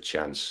have more of a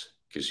chance,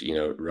 because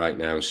right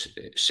now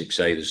 6A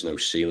there's no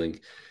ceiling,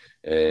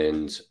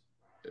 and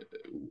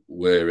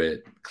we're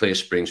at Clear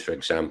Springs, for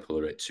example,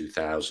 are at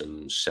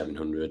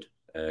 2,700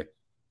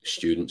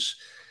 students,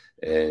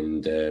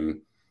 and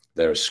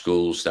there are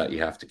schools that you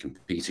have to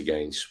compete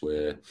against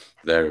where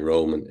their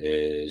enrollment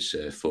is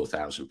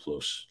 4,000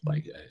 plus,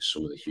 like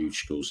some of the huge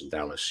schools in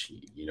Dallas.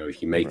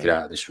 If you make it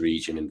out of this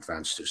region and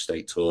advance to a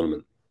state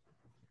tournament,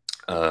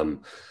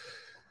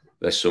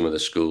 there's some of the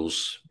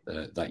schools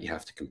that you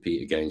have to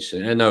compete against.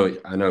 And I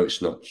know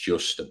it's not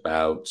just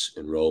about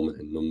enrollment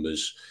and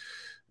numbers.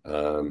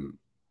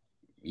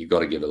 You've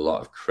got to give a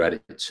lot of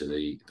credit to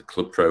the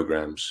club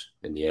programs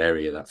in the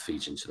area that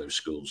feeds into those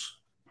schools.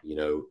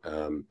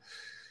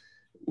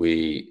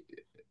 We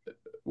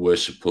were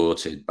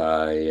supported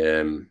by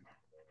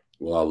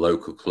our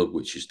local club,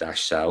 which is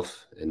Dash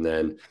South, and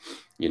then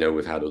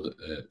we've had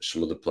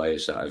some other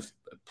players that have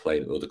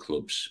played at other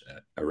clubs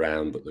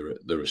around, but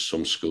there are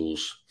some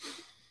schools,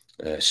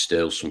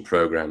 still some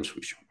programs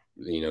which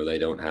they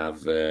don't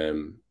have,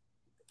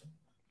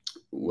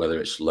 whether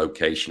it's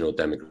location or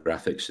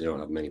demographics, they don't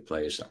have many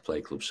players that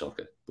play club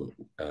soccer. But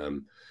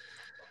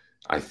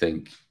I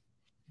think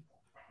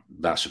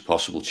that's a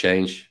possible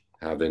change.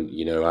 I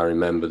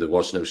remember there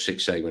was no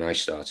 6A when I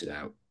started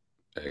out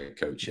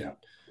coaching. Yeah.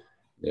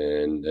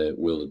 And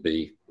will it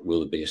be a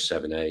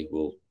 7A?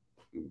 Well,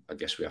 I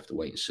guess we have to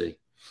wait and see.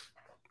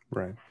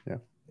 Right. Yeah.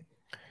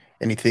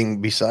 Anything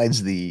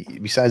besides the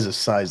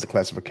size, the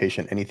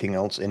classification, anything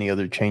else, any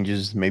other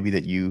changes maybe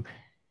that you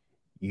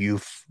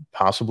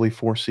possibly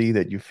foresee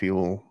that you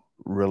feel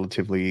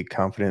relatively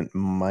confident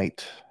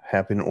might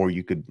happen, or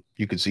you could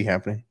see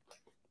happening?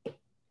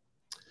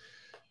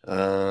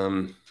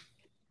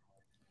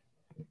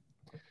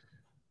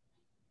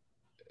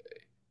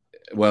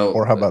 Well,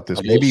 or how about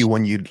this? Maybe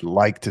one you'd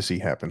like to see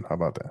happen. How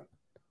about that?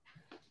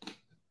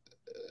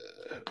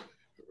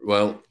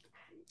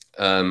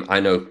 I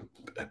know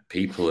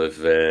people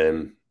have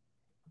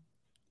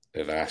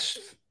asked,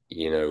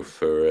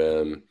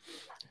 for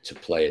to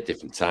play a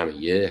different time of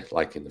year,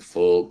 like in the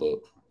fall, but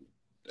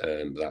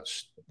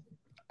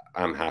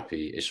I'm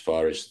happy as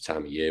far as the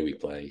time of year we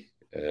play.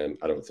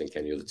 I don't think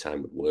any other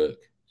time would work.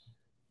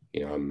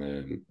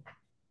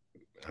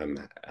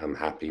 I'm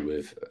happy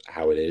with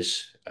how it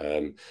is.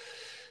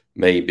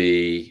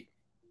 Maybe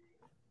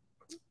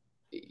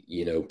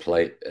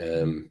play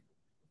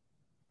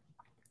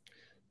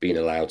being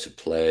allowed to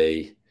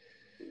play.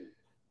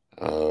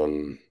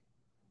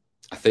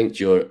 I think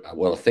during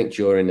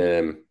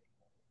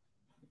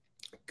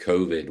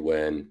COVID,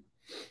 when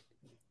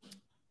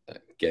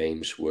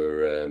games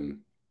were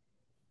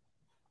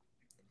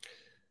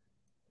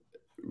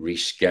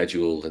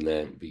rescheduled, and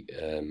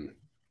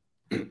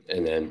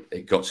then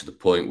it got to the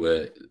point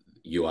where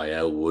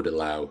UIL would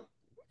allow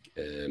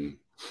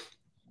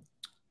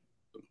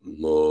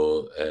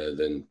more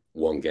than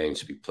one game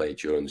to be played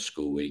during the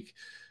school week.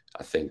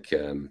 I think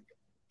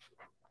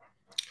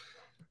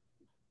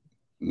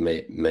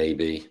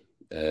maybe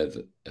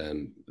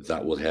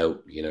that would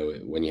help.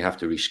 When you have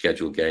to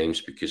reschedule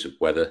games because of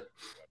weather,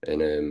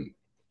 and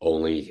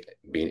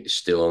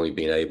still only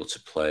being able to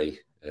play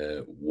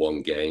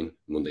one game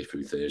Monday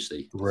through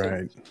Thursday.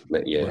 Right.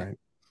 Right.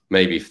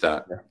 Maybe if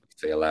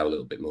they allow a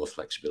little bit more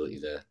flexibility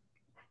there.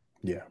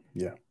 Yeah.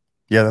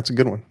 That's a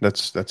good one.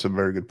 That's a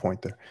very good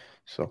point there.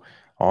 So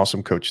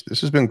awesome, Coach.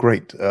 This has been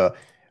great.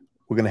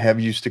 We're going to have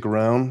you stick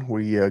around.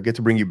 We get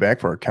to bring you back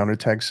for our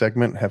counterattack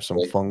segment, have some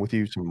fun with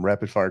you, some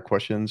rapid fire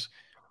questions,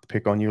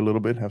 pick on you a little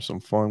bit, have some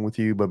fun with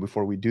you. But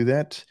before we do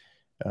that,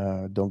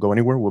 don't go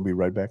anywhere. We'll be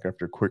right back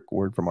after a quick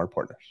word from our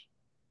partners.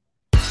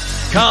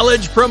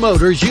 College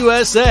Promoters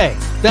USA,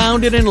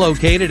 founded and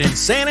located in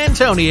San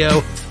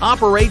Antonio,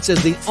 operates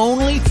as the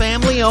only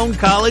family-owned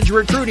college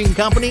recruiting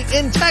company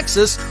in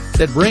Texas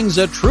that brings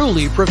a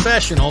truly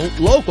professional,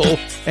 local,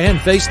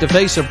 and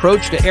face-to-face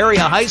approach to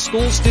area high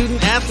school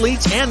student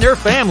athletes and their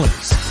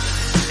families.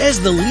 As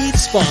the lead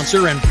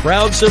sponsor and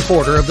proud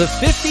supporter of the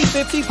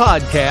 50/50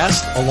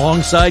 podcast,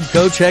 alongside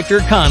Coach Hector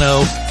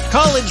Cano,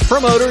 College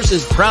Promoters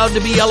is proud to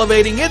be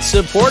elevating its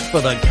support for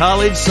the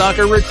college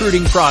soccer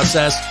recruiting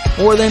process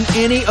more than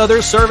any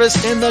other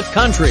service in the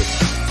country.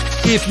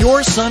 If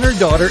your son or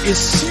daughter is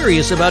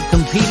serious about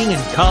competing in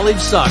college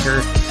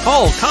soccer,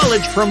 call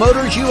College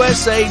Promoters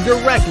USA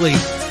directly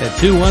at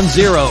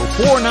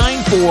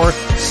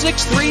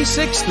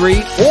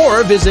 210-494-6363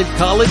 or visit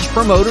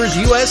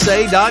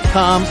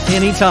collegepromotersusa.com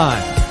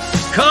anytime.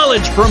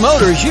 College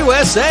Promoters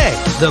USA,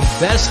 the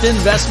best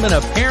investment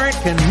a parent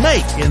can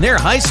make in their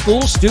high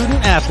school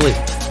student athlete.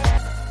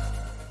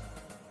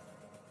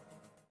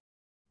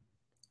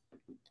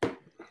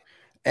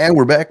 And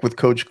we're back with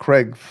Coach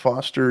Craig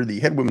Foster,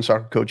 the head women's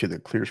soccer coach of the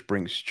Clear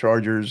Springs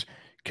Chargers.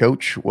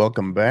 Coach,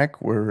 welcome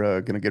back.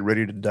 We're going to get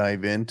ready to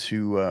dive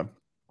into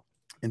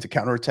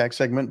counterattack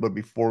segment. But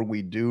before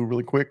we do,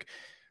 really quick,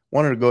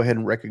 wanted to go ahead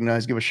and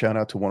give a shout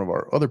out to one of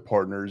our other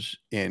partners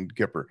in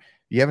Gipper.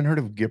 If you haven't heard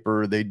of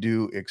Gipper, they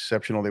do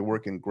exceptional. They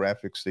work in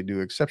graphics. They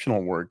do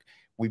exceptional work.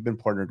 We've been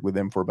partnered with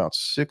them for about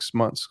 6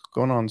 months,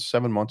 going on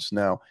 7 months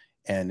now,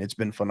 and it's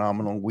been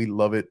phenomenal. We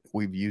love it.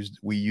 We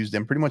use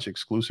them pretty much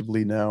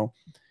exclusively now.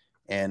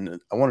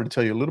 And I wanted to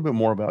tell you a little bit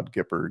more about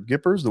Gipper.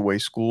 Gipper is the way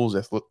schools,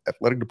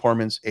 athletic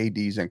departments,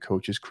 ADs, and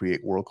coaches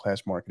create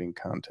world-class marketing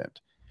content.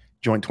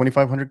 Join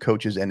 2,500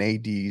 coaches and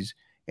ADs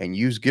and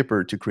use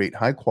Gipper to create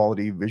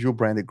high-quality visual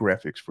branded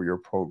graphics for your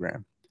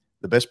program.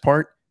 The best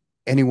part?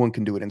 Anyone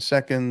can do it in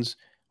seconds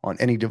on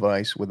any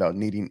device without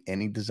needing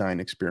any design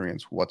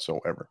experience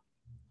whatsoever.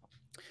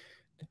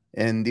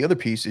 And the other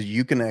piece is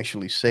you can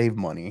actually save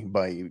money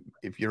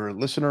if you're a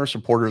listener or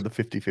supporter of the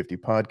 50/50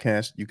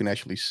 podcast, you can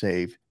actually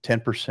save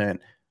 10%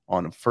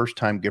 on a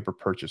first-time Gipper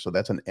purchase. So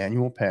that's an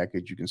annual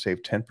package. You can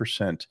save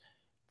 10%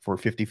 for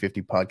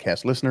 50/50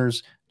 podcast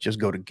listeners. Just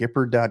go to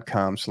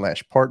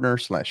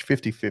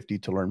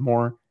gipper.com/partner/5050 to learn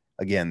more.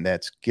 Again,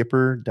 that's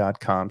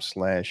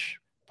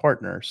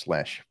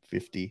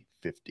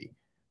gipper.com/partner/5050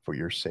 for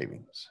your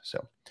savings.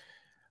 So,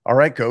 all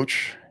right,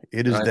 Coach,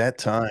 it is that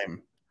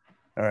time.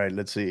 All right,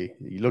 let's see.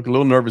 You look a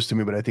little nervous to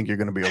me, but I think you're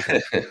going to be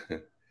okay.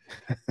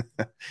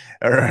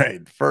 All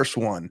right, first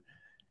one.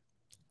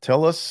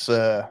 Tell us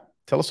a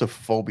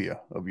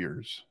phobia of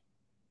yours.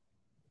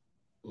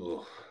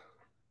 Maybe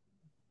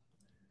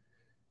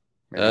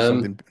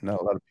something not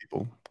a lot of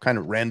people, kind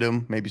of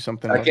random, maybe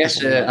something. I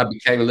guess I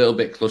became a little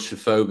bit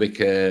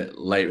claustrophobic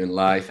later in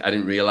life. I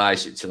didn't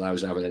realize it till I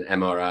was having an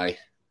MRI.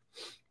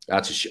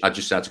 I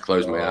just had to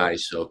close my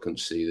eyes so I couldn't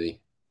see the.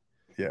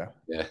 Yeah.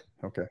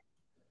 Okay.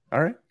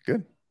 All right.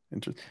 Good.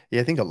 Interesting.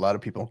 Yeah, I think a lot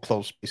of people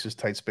close spaces,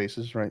 tight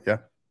spaces, right? Yeah.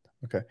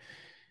 Okay.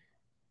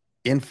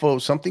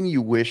 Something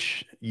you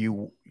wish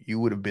you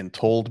would have been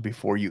told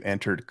before you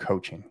entered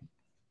coaching.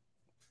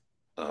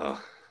 I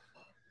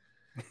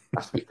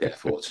have to be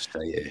careful what to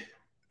say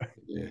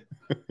here.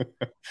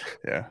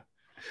 Yeah.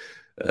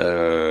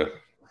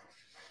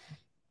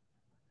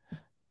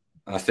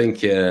 I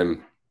think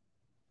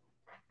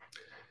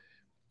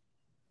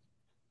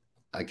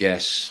I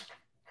guess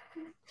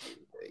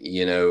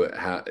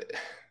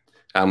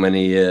how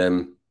many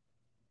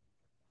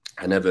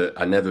I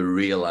never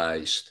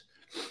realized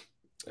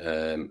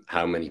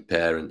how many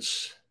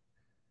parents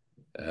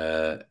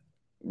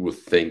would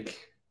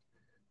think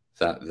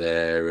that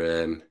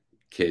their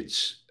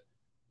kids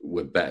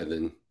were better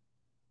than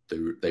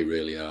they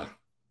really are.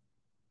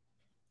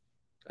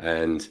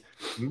 And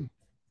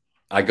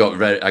I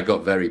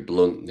got very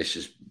blunt. This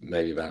is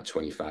maybe about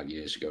 25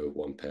 years ago with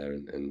one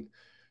parent, and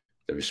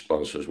the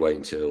response was wait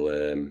until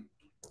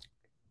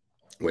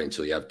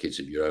you have kids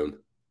of your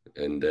own.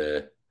 And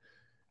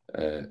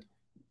I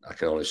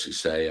can honestly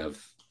say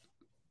I've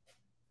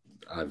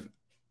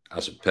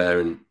as a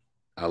parent,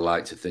 I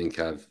like to think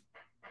I've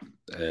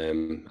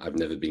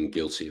never been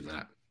guilty of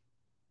that.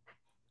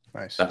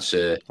 Nice. That's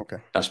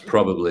okay. That's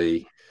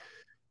probably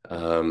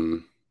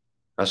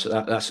that's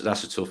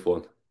a tough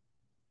one.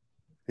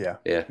 Yeah.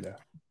 Okay.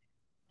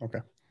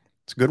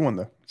 It's a good one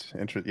though. It's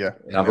interesting. Yeah.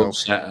 I've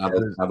upset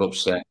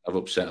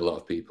a lot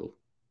of people.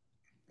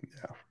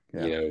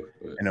 Yeah.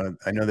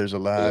 I know there's a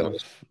lot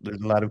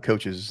of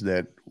coaches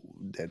that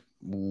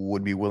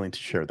would be willing to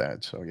share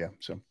that. So yeah.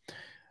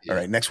 All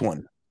right, next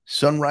one.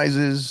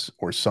 Sunrises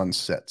or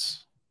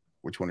sunsets?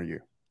 Which one are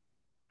you?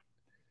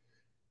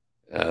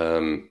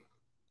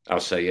 I'll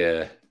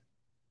say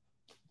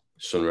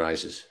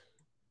sunrises.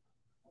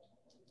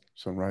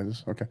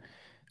 Sunrises. Okay.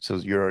 So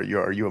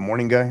are you a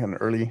morning guy, an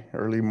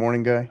early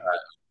morning guy?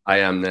 I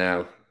am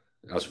now.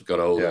 As I've got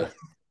older,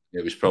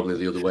 It was probably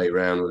the other way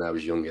around when I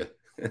was younger.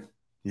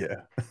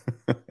 Yeah.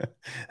 All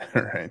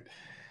right.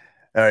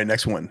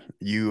 Next one.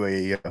 You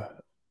a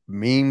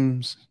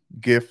memes,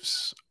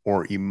 GIFs,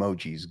 or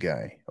emojis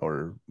guy,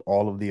 or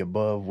all of the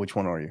above? Which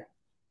one are you?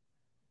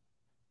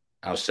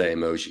 I'll say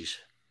emojis.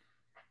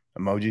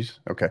 Emojis.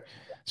 Okay.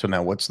 So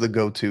now what's the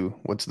go-to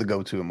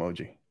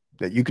emoji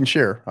that you can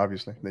share,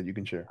 obviously, that you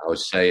can share? I would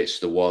say it's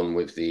the one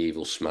with the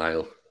evil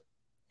smile.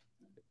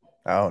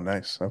 Oh,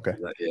 nice. Okay.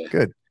 Yeah.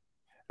 Good.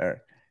 All right.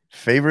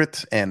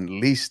 Favorite and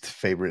least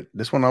favorite.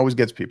 This one always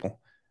gets people.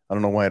 I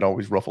don't know why it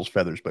always ruffles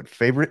feathers, but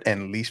favorite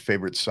and least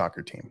favorite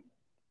soccer team.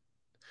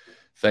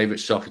 Favorite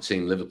soccer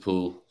team,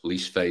 Liverpool.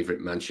 Least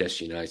favorite,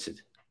 Manchester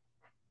United.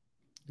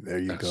 There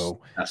you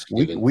go. That's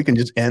we can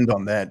just end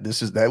on that.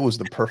 That was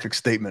the perfect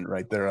statement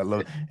right there. I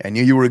love it. I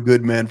knew you were a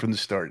good man from the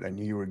start. I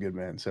knew you were a good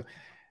man. So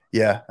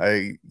yeah,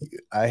 I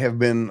have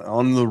been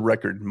on the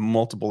record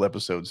multiple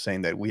episodes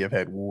saying that we have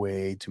had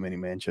way too many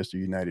Manchester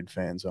United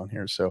fans on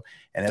here. So,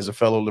 and as a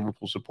fellow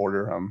Liverpool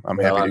supporter, I'm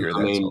happy to hear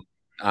that.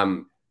 I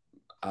mean,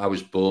 I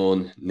was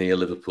born near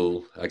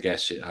Liverpool. I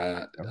guess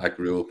I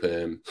grew up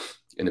in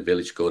a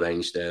village called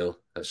Ainsdale.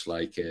 That's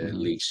like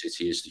League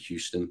City is to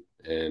Houston,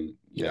 and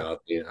you know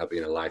I've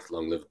been a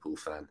lifelong Liverpool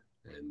fan,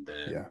 and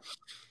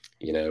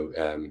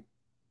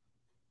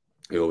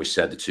we always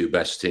said the two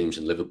best teams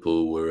in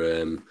Liverpool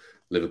were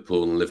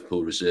Liverpool and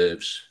Liverpool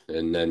reserves,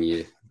 and then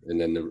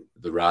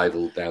the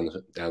rival down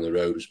the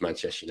road was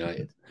Manchester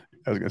United.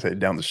 I was going to say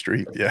down the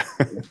street. Yeah.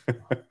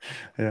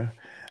 Yeah.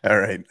 All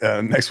right.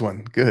 Next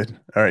one. Good.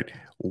 All right.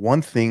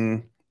 One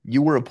thing,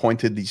 you were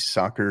appointed the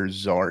soccer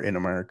czar in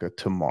America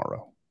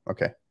tomorrow.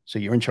 Okay. So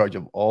you're in charge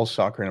of all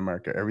soccer in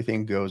America.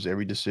 Everything goes,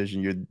 every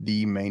decision. You're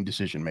the main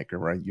decision maker,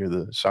 right? You're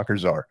the soccer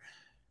czar.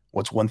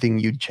 What's one thing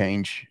you'd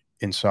change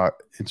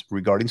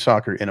regarding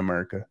soccer in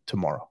America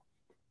tomorrow?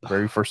 The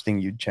very first thing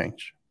you'd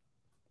change.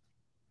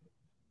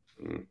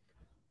 Well,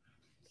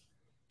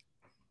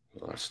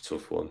 that's a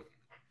tough one.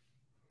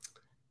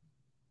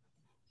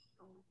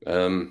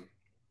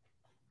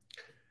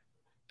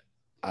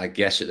 I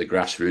guess at the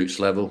grassroots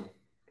level,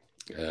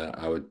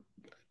 I would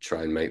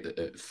try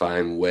and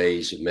find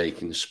ways of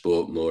making the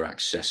sport more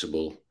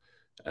accessible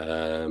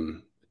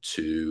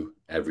to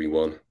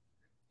everyone.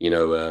 You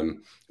know,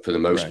 for the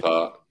most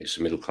part, it's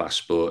a middle-class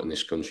sport in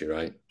this country,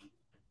 right?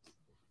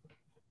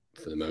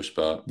 For the most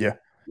part, yeah.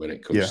 When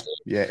it comes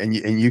to and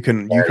you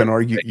can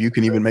argue, you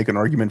can even make an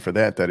argument for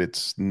that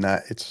it's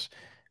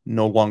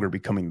no longer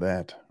becoming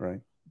that, right?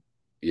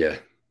 Yeah.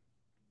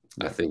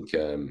 I think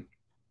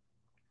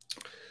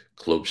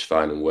clubs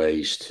finding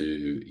ways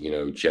to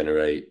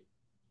generate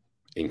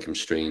income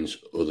streams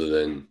other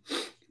than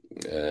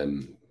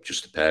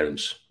just the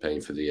parents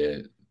paying for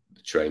the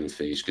training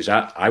fees, because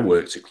I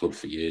worked at club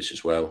for years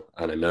as well,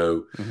 and I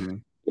know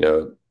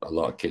a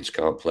lot of kids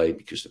can't play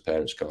because the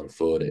parents can't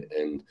afford it,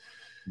 and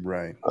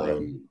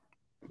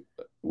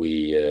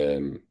we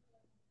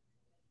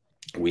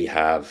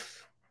have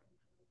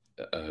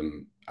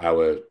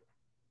our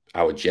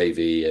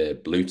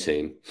JV blue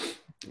team,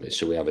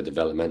 so we have a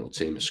developmental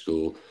team at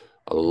school.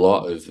 A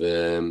lot of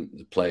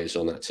the players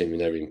on that team have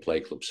never even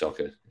played club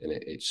soccer, and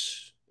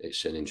it's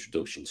an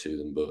introduction to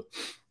them. But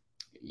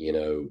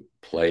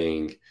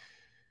playing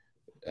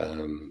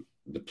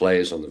the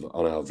players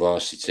on our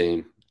varsity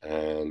team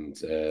and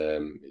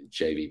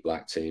JV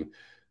black team,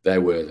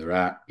 they're where they're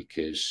at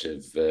because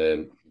of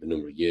the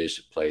number of years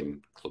of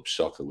playing club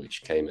soccer,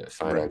 which came at a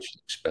financial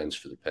expense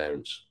for the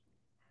parents.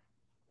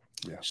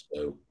 Yeah.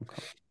 So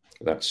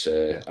that's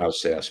I would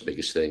say that's the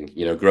biggest thing.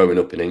 Growing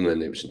up in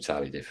England, it was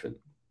entirely different.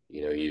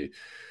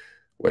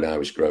 When I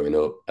was growing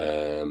up,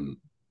 the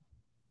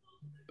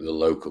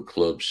local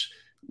clubs,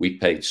 we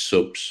paid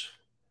subs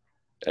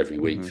every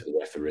week for the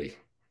referee.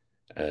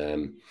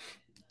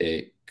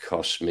 It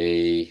cost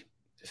me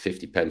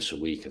 50 pence a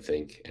week, I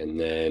think. And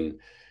then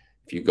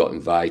if you got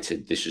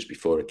invited, this was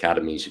before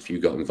academies, if you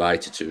got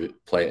invited to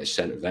play at a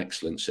centre of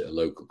excellence at a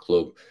local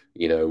club,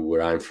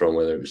 where I'm from,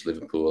 whether it was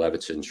Liverpool,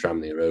 Everton,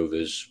 Tranmere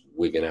Rovers,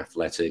 Wigan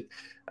Athletic,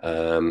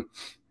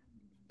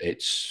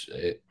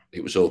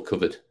 it was all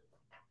covered.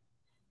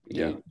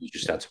 You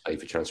just had to pay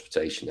for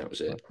transportation. That was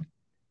it.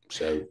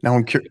 So now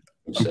I'm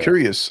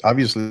curious.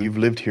 Obviously, you've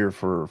lived here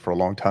for a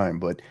long time,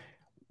 but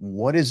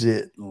what is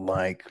it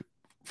like,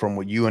 from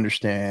what you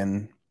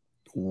understand?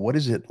 What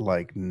is it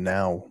like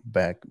now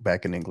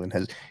back in England?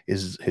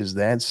 Is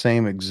that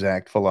same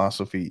exact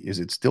philosophy? Is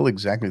it still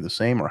exactly the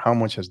same, or how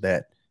much has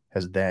that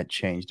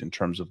changed in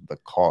terms of the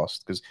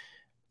cost? Because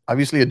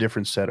obviously a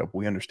different setup.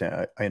 We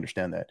understand. I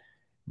understand that,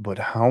 but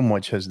how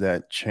much has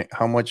that changed?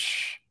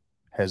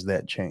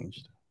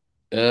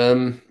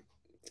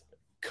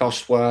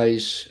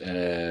 Cost-wise,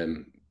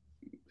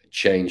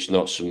 changed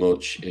not so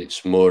much.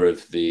 It's more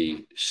of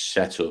the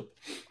setup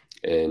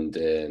and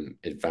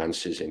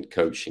advances in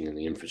coaching and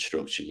the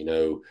infrastructure.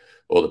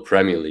 All the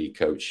Premier League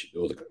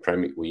all the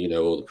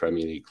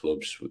Premier League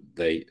clubs,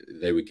 they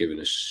were given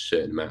a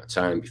certain amount of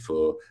time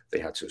before they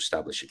had to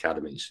establish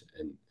academies.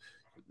 And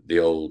the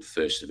old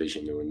First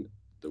Division,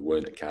 there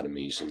weren't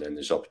academies, and then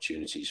there's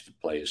opportunities for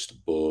players to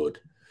board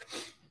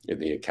in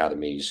the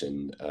academies,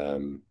 and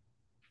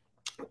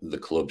the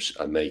clubs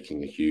are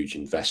making a huge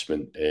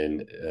investment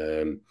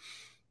in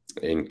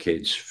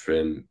kids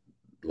from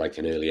like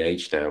an early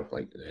age now,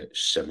 like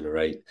 7 or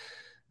 8.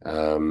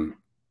 So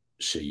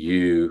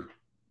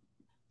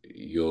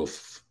you're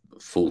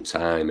full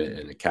time at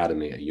an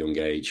academy at a young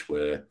age,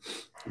 where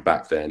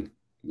back then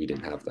we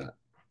didn't have that.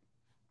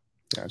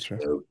 Gotcha.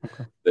 So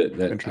okay.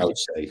 I would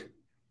say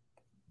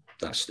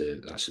that's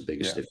the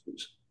biggest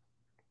difference.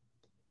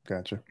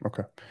 Gotcha.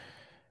 Okay.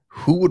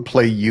 Who would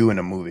play you in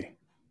a movie?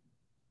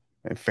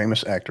 A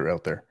famous actor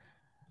out there.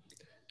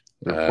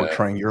 They're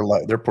portraying your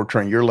life. They're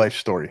portraying your life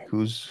story.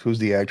 Who's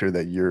the actor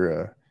that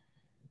you're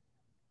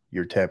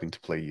tapping to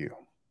play you?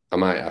 I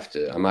might have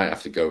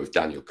to go with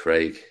Daniel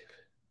Craig.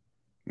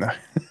 No.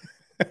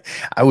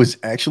 I was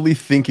actually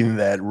thinking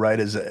that right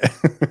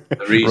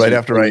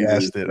after I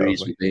asked it. The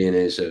reason being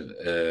is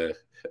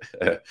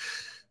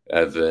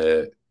I've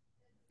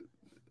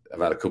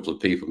had a couple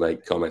of people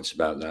make comments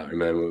about that. I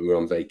remember we were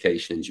on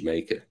vacation in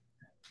Jamaica,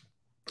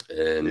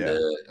 and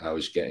I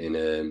was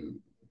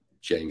getting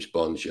James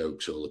Bond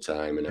jokes all the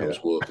time, and I was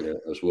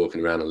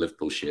walking around in a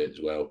Liverpool shirt as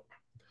well.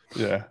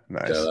 Yeah,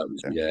 nice. So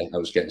I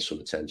was getting some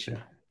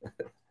attention. Yeah.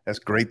 That's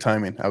great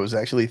timing. I was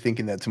actually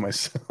thinking that to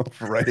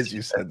myself right as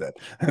you said that.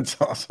 That's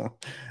awesome.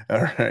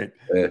 All right.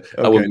 Okay,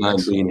 I wouldn't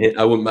mind being him.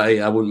 I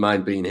wouldn't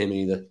mind being him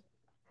either.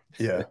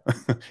 Yeah.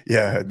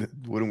 Yeah.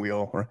 Wouldn't we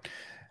all? Right.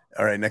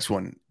 All right. Next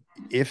one.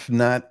 If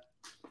not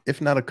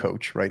a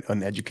coach, right?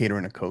 An educator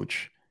and a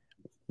coach,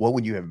 what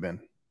would you have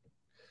been?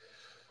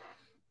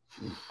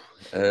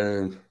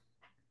 I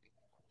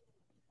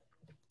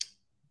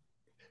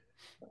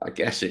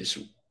guess it's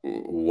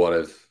what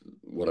I've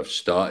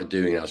started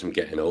doing as I'm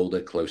getting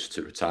older, closer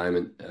to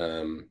retirement.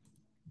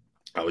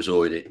 I was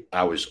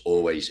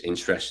always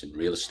interested in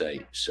real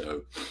estate.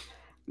 So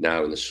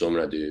now in the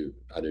summer I do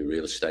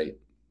real estate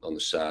on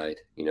the side.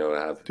 You know,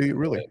 I have. Do you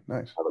really?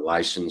 Nice. I have a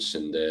license,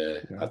 and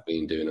I've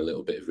been doing a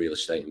little bit of real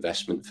estate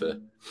investment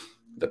for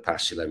the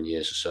past 11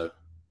 years or so.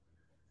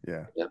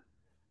 Yeah. Yeah.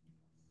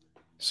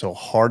 So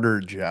harder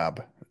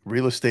job,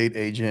 real estate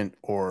agent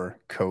or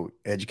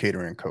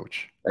educator and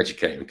coach?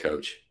 Educator and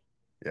coach.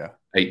 Yeah.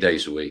 8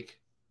 days a week.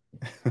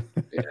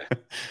 Yeah.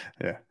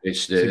 Yeah.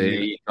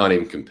 You can't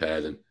even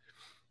compare them.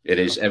 It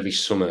is every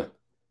summer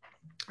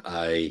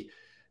I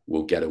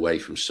will get away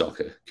from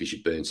soccer because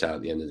you're burnt out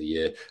at the end of the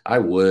year. I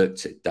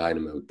worked at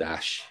Dynamo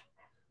Dash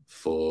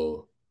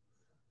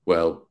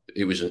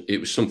it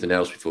was something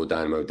else before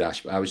Dynamo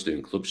Dash, but I was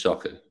doing club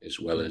soccer as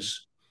well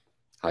as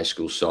high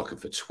school soccer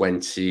for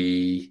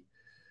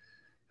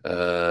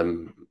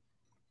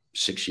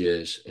 26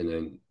 years. And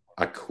then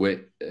I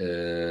quit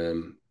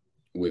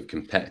with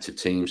competitive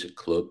teams at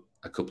club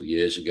a couple of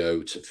years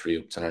ago to free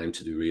up time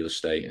to do real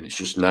estate. And it's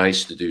just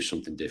nice to do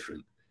something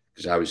different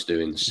because I was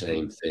doing the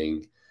same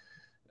thing.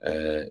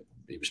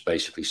 It was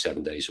basically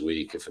 7 days a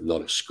week. If I'm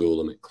not at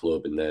school, I'm at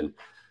club. And then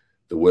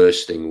the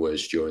worst thing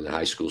was during the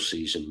high school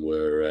season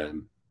where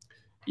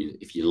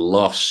if you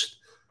lost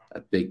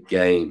a big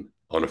game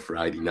on a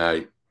Friday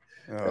night,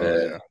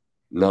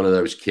 none of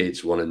those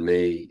kids wanted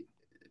me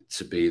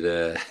to be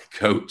the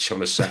coach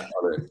on a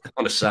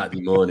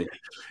Saturday morning,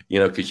 you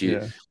know, because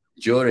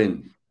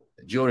during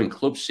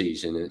club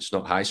season, and it's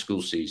not high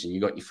school season,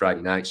 you got your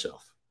Friday nights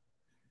off.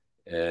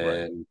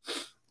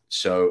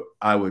 So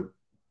my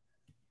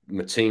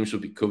teams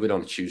would be covered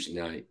on a Tuesday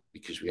night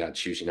because we had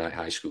Tuesday night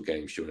high school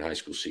games during high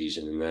school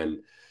season. And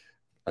then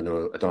I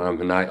don't have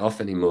a night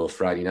off anymore,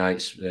 Friday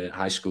nights,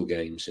 high school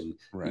games. And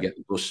you get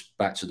the bus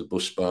back to the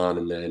bus barn,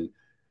 and then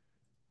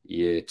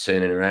you're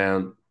turning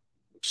around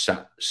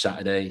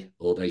Saturday,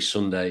 all day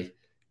Sunday,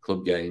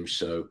 club games.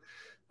 So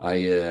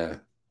I've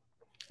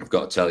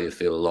got to tell you, I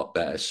feel a lot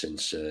better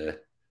since I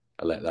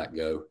let that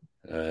go.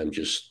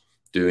 Just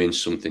doing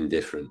something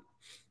different.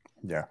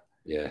 Yeah.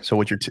 Yeah. So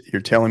what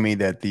you're telling me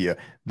that the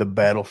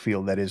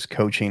battlefield that is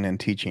coaching and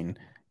teaching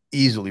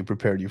easily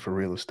prepared you for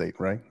real estate,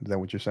 right? Is that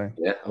what you're saying?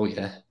 Yeah. Oh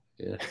yeah.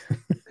 Yeah.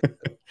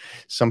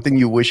 Something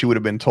you wish you would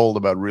have been told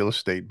about real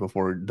estate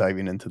before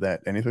diving into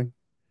that? Anything?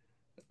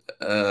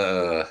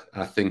 I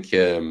think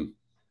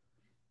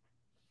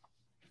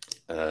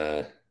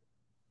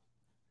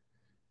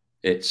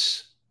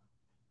it's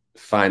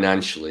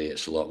financially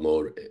it's a lot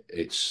more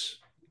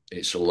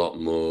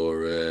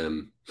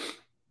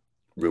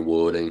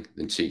rewarding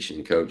than teaching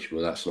and coaching.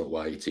 Well, that's not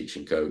why you're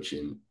teaching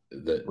coaching.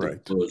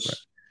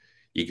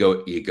 You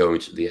go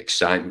into the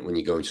excitement when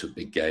you go into a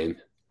big game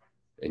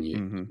and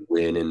you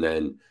win, and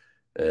then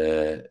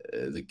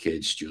the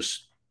kids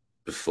just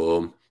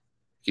perform.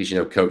 Because, you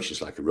know, coaching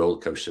is like a roller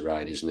coaster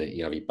ride, isn't it?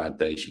 You have your bad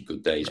days, your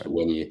good days, but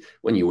when you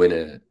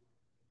win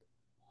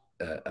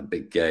a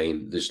big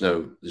game, there's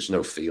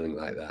no feeling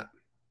like that,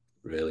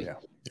 really. Yeah.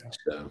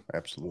 So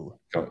absolutely,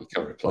 you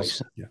can't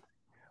replace it. Yeah,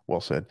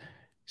 well said.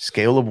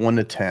 Scale of 1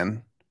 to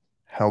 10,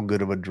 how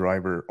good of a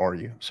driver are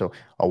you? So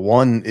a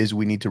 1 is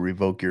we need to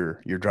revoke your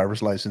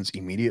driver's license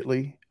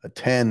immediately. A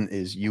 10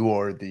 is you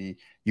are the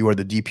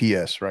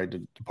DPS, right? The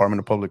Department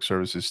of Public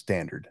Services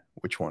standard.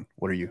 Which one?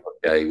 What are you?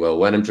 Okay, well,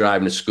 when I'm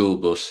driving a school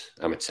bus,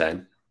 I'm a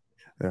 10.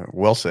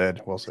 Well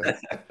said. Well said.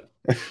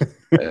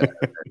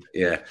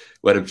 Yeah,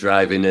 when I'm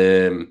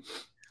driving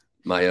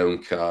my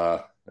own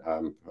car,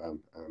 I'm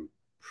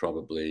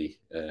probably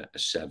a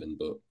 7,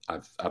 but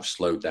I've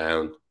slowed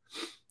down.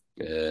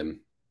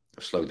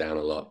 slowed down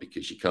a lot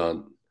because you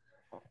can't.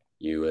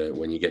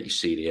 When you get your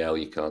CDL,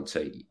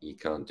 you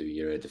can't do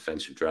your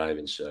defensive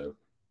driving. So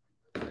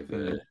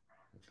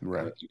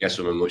right. I guess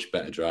I'm a much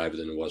better driver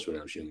than I was when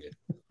I was younger.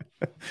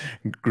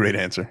 Great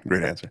answer.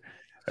 Great answer.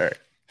 All right.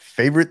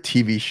 Favorite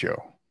TV show?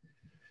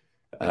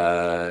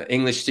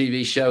 English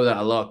TV show that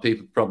a lot of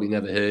people probably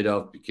never heard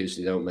of because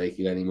they don't make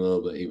it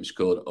anymore, but it was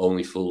called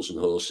Only Fools and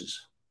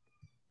Horses.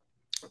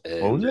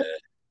 And, what was it?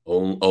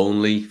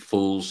 Only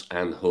Fools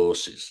and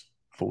Horses.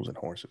 Fools and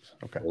Horses.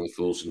 Okay. Only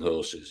Fools and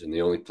Horses. And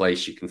the only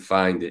place you can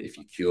find it, if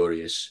you're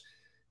curious,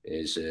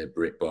 is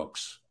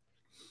BritBox.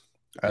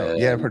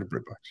 Yeah, I've heard of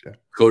BritBox. Yeah.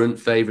 Current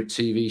favorite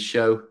TV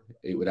show,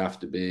 it would have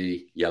to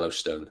be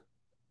Yellowstone.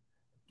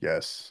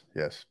 Yes.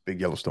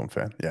 Big Yellowstone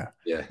fan. Yeah.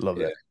 Love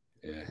that.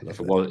 Yeah.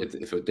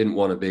 If it didn't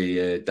want to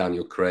be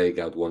Daniel Craig,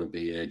 I'd want to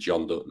be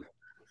John Dutton.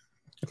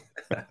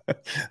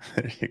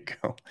 There you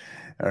go.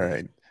 All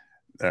right.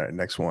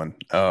 Next one.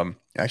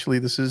 Actually,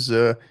 this is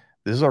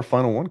our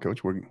final one,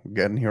 Coach. We're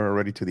getting here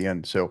already to the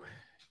end. So,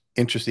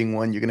 interesting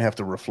one. You're gonna have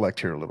to reflect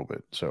here a little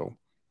bit. So,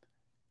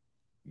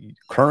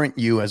 current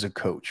you as a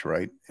coach,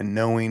 right? And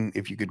knowing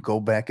if you could go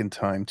back in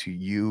time to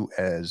you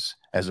as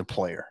a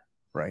player,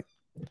 right?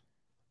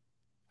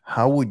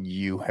 How would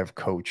you have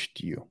coached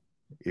you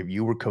if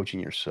you were coaching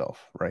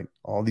yourself, right?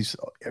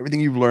 Everything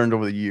you've learned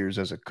over the years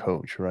as a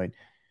coach, right?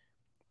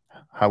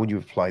 How would you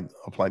have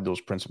applied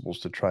those principles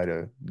to try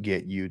to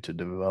get you to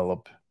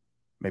develop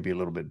maybe a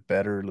little bit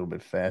better, a little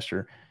bit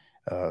faster,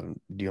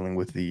 dealing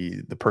with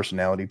the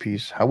personality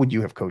piece? How would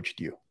you have coached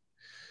you?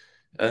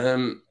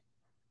 I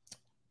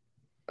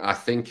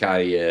think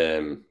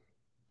I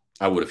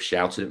would have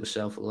shouted at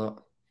myself a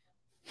lot.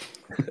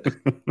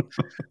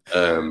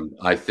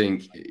 I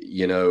think,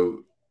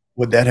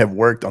 would that have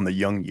worked on the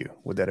young you?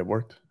 Would that have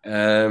worked?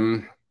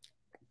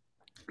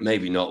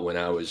 Maybe not when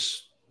I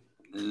was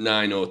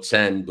 9 or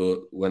 10,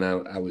 but when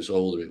I was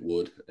older, it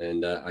would.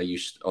 And I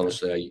used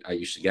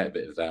to get a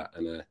bit of that,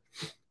 and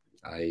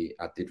I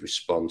did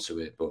respond to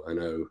it. But I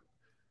know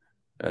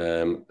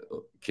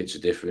kids are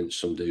different.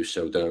 Some do,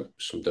 some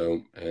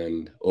don't.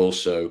 And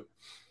also,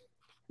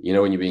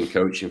 when you've been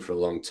coaching for a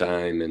long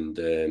time, and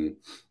the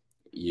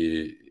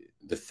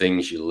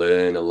things you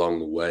learn along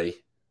the way,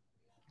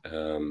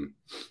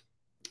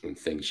 and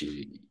things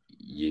you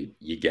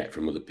get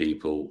from other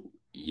people,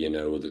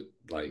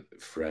 like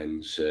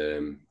friends,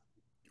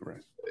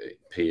 right,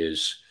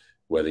 peers,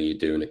 whether you're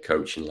doing a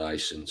coaching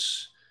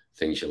license,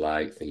 things you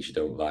like, things you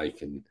don't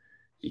like, and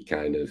you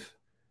kind of,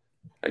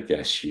 I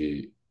guess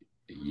you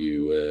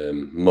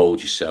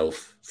mold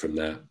yourself from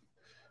that.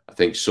 I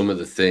think some of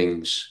the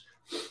things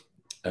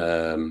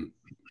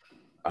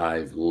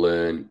I've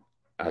learned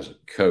as a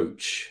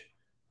coach,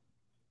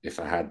 if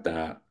I had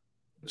that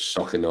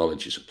soccer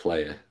knowledge as a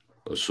player,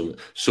 or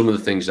some of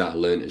the things that I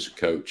learned as a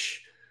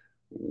coach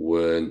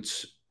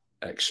weren't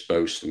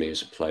exposed to me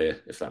as a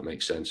player, if that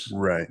makes sense.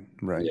 Right.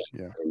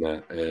 Yeah. And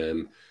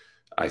that,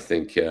 I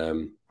think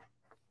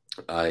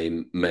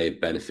I may have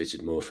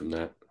benefited more from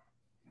that.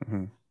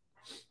 Mm-hmm.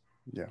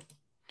 Yeah.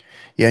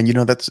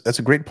 And that's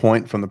a great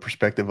point from the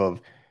perspective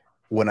of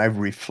when I've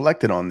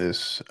reflected on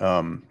this.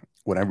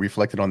 When I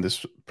reflected on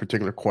this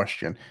particular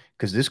question,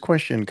 because this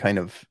question kind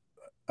of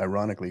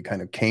ironically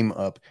came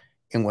up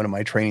in one of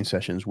my training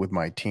sessions with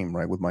my team,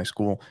 right, with my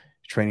school,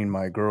 training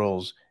my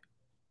girls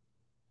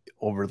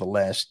over the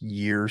last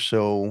year or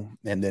so,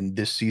 and then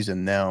this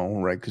season now,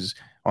 right? Because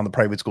on the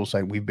private school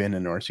side, we've been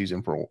in our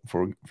season for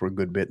a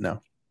good bit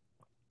now.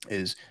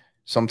 Is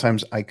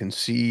sometimes I can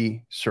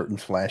see certain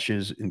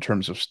flashes in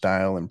terms of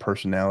style and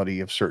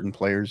personality of certain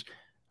players.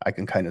 I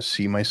can kind of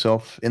see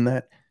myself in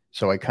that.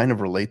 So I kind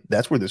of relate.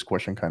 That's where this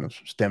question kind of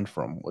stemmed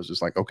from, was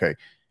just like, okay,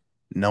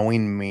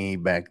 knowing me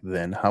back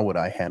then, how would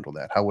I handle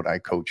that? How would I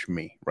coach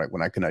me, right?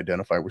 When I can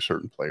identify with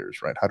certain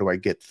players, right? How do I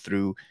get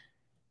through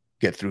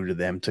to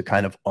them to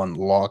kind of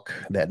unlock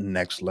that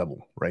next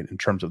level, right? In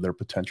terms of their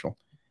potential.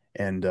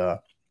 And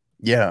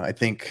I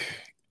think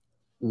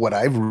what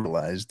I've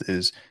realized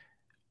is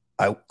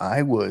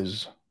I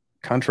was,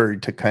 contrary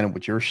to kind of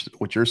what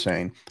you're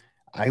saying,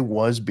 I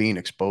was being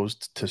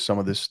exposed to some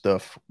of this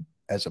stuff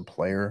as a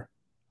player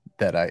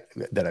that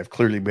I've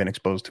clearly been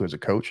exposed to as a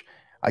coach.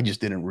 I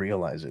just didn't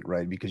realize it,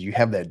 right? Because you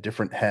have that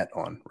different hat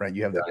on, right?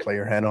 You have that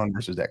player hat on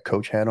versus that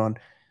coach hat on.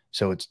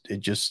 So it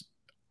just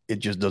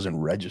doesn't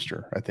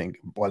register, I think.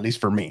 Well, at least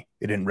for me,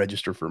 it didn't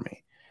register for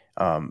me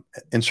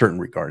in certain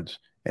regards.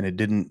 And it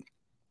didn't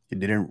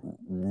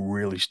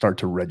really start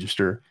to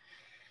register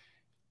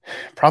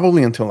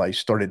probably until I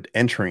started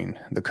entering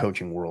the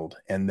coaching world.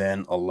 And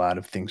then a lot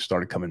of things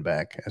started coming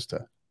back as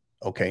to,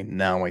 okay,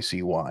 now I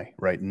see why,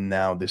 right?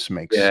 Now this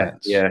makes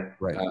sense. Yeah,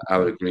 right. I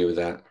would agree with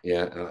that.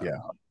 Yeah.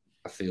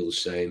 I feel the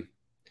same.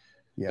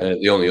 Yeah.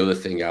 The only other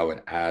thing I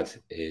would add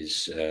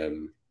is,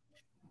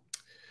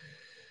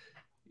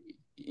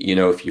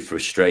 if you're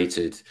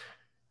frustrated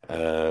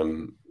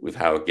with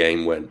how a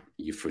game went,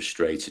 you're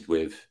frustrated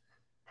with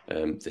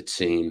the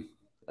team.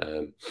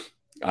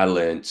 I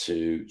learned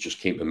to just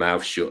keep my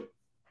mouth shut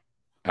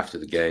after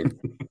the game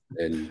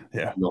and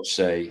not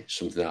say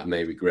something that I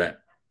may regret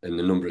and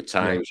the number of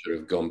times that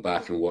I've gone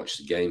back and watched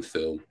the game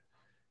film,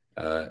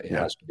 it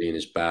hasn't been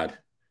as bad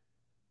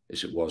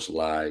as it was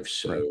live.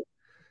 So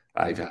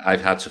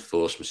I've had to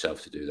force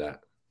myself to do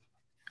that.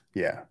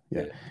 Yeah.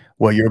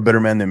 Well, you're a better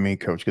man than me,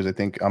 Coach, because I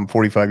think I'm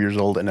 45 years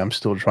old and I'm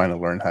still trying to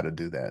learn how to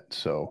do that.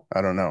 So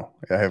I don't know.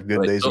 I have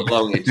good days.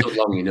 It took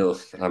long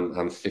enough.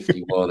 I'm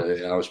 51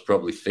 and I was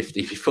probably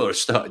 50 before I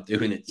started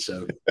doing it.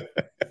 So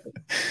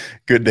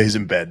good days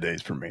and bad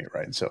days for me,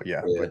 right? So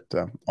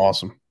but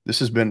awesome. This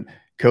has been,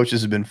 Coach,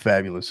 this has been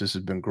fabulous. This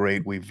has been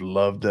great. We've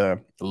loved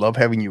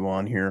having you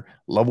on here.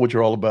 Love what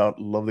you're all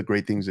about. Love the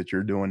great things that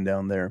you're doing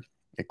down there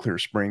at Clear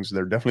Springs.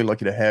 They're definitely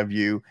lucky to have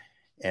you.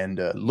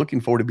 And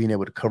looking forward to being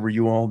able to cover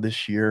you all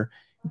this year,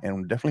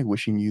 and definitely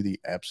wishing you the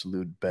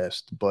absolute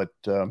best. But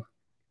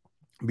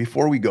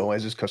before we go,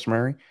 as is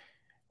customary,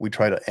 we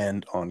try to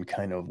end on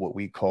kind of what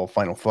we call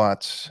final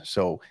thoughts.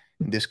 So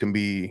this can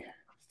be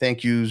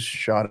thank yous,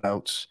 shout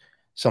outs,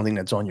 something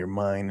that's on your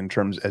mind in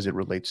terms as it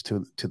relates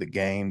to the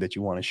game that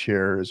you want to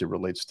share, as it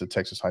relates to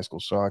Texas high school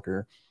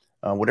soccer.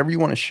 Whatever you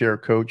want to share,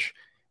 Coach,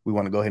 we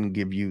want to go ahead and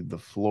give you the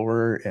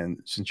floor.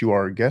 And since you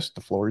are a guest, the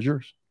floor is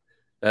yours.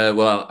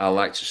 Well, I'd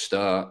like to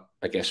start,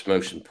 I guess,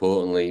 most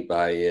importantly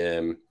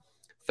by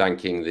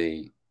thanking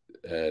the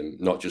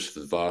not just for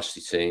the varsity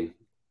team,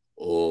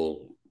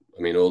 all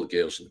the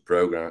girls in the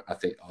program. I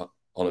think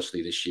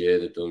honestly this year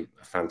they've done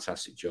a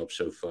fantastic job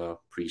so far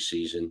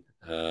pre-season.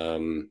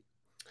 The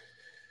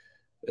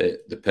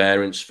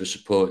parents for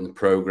supporting the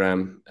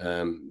program,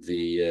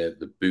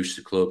 the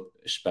Booster Club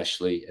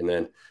especially, and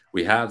then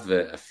we have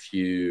a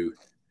few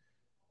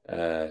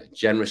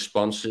generous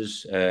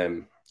sponsors.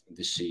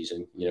 This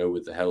season,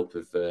 with the help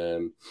of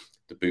the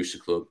Booster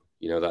Club,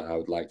 that I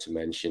would like to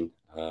mention.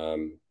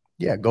 Go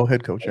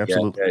ahead, Coach.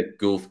 Absolutely.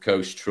 Gulf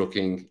Coast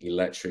Trucking,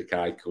 Electric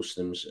Eye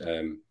Customs,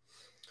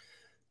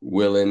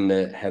 Will and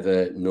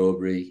Heather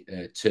Norbury,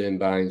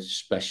 Turbine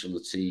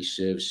Specialty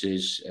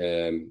Services,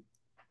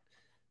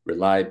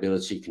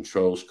 Reliability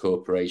Controls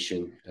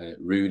Corporation,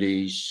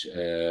 Rudy's,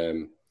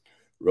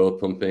 Road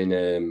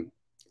Pumping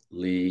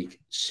League,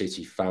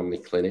 City Family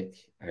Clinic,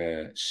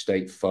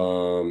 State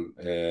Farm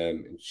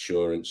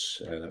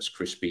Insurance, that's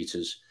Chris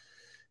Peters,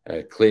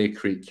 Clear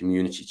Creek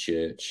Community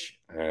Church,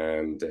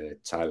 and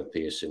Tyler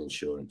Pearson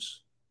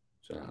Insurance.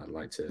 So I'd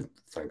like to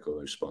thank all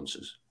those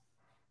sponsors.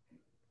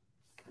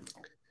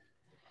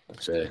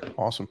 That's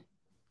awesome.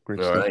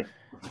 Great all stuff.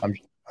 Right.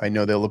 I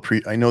know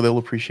they'll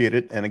appreciate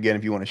it. And again,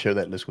 if you want to share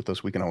that list with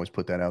us, we can always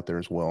put that out there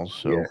as well.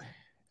 So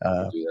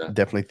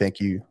definitely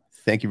thank you.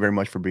 Thank you very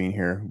much for being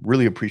here.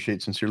 Really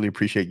sincerely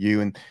appreciate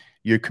you and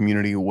your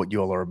community, what you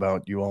all are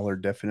about. You all are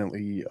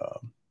definitely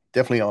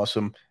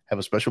awesome. Have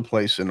a special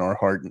place in our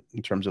heart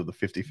in terms of the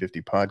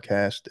 50/50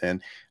 podcast.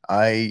 And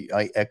I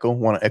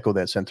want to echo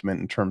that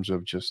sentiment in terms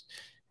of just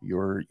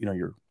your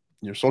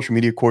social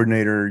media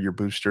coordinator, your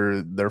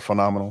booster. They're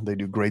phenomenal. They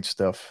do great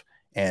stuff.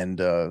 And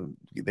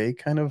they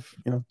kind of,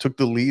 took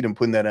the lead in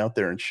putting that out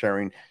there and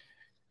sharing,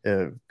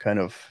 kind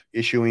of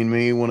issuing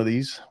me one of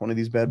these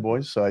bad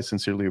boys. So I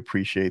sincerely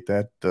appreciate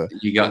that. Did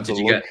you get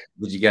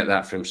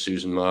that from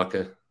Susan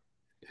Marker?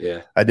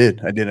 Yeah, I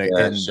did.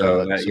 And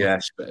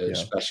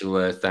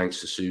special thanks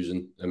to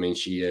Susan. I mean,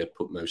 she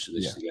put most of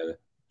this together.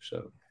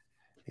 So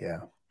yeah,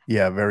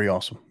 very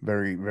awesome.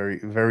 Very, very,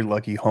 very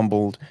lucky,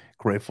 humbled,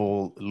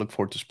 grateful. Look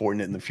forward to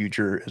sporting it in the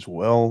future as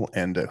well.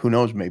 And who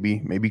knows,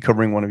 maybe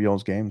covering one of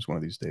y'all's games one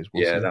of these days.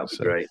 We'll see. That'd be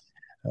great.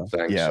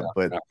 Thanks. I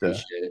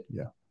appreciate it.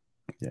 Yeah.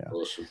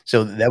 Awesome.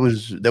 So that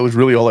was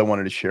really all I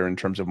wanted to share in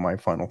terms of my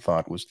final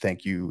thought was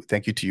thank you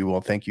to you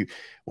all. Thank you.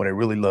 What I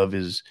really love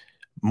is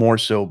more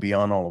so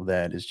beyond all of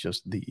that is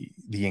just the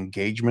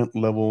engagement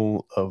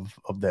level of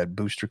that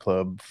booster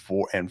club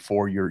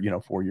for your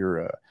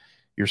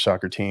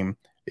soccer team.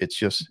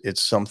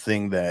 It's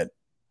something that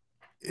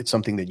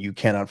you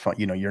cannot find.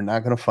 You're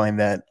not going to find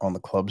that on the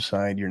club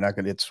side. You're not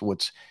going to. It's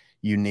what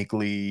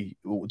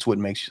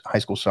makes high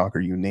school soccer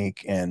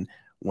unique. And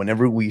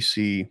whenever we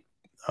see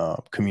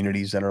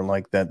communities that are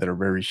like that, that are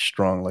very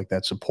strong, like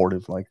that,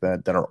 supportive, like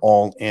that are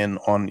all in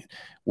on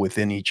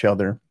within each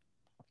other,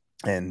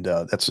 and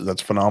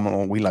that's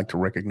phenomenal. We like to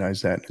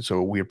recognize that,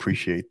 so we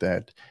appreciate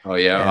that. Oh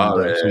yeah,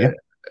 and,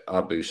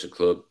 our booster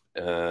club,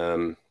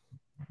 they're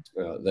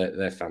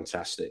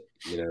fantastic.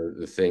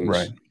 The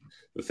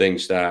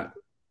things that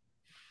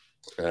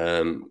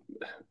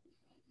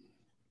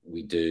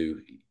we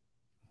do.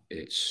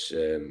 It's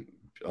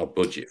our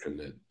budget from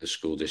the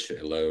school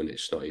district alone.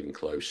 It's not even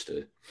close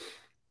to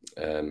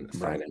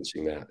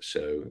financing that.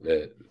 So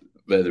they're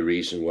the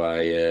reason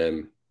why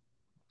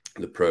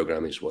the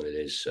program is what it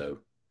is. So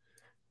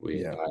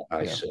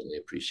I certainly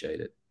appreciate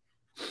it.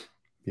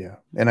 Yeah,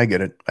 and I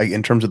get it.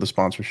 In terms of the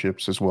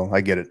sponsorships as well, I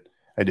get it.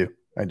 I do.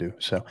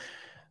 So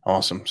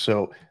awesome.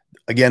 So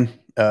again,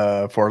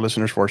 for our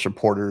listeners, for our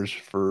supporters,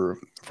 for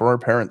our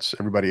parents,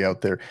 everybody out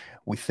there,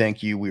 we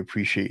thank you. We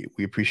appreciate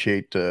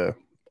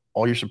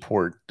all your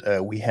support.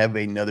 We have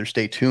another.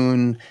 Stay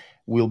tuned.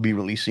 We'll be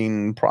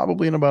releasing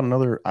probably in about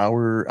another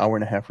hour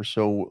and a half or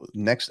so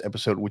next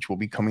episode, which will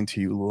be coming to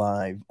you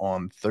live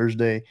on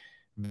Thursday.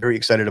 very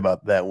excited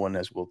about that one,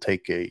 as we'll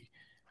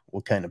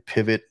kind of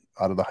pivot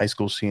out of the high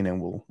school scene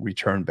and we'll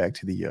return back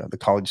to the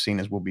college scene,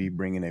 as we'll be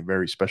bringing a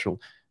very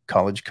special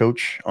college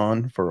coach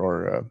on for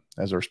our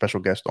as our special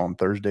guest on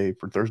Thursday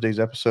for Thursday's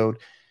episode.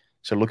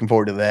 So looking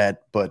forward to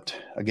that. But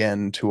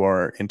again, to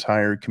our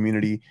entire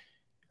community,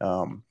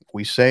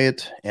 we say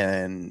it,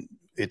 and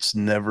it's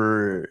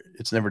never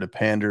to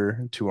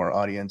pander to our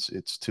audience.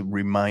 It's to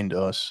remind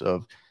us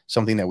of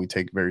something that we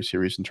take very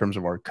serious in terms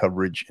of our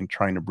coverage and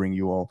trying to bring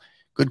you all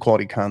good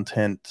quality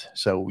content.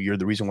 So you're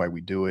the reason why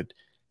we do it.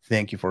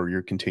 Thank you for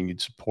your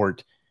continued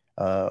support.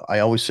 I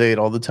always say it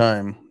all the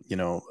time,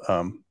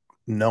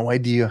 no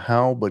idea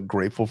how, but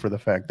grateful for the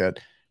fact that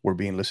we're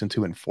being listened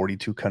to in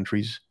 42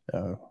 countries.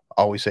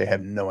 Always say I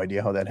have no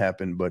idea how that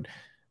happened, but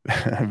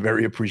I'm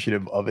very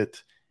appreciative of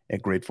it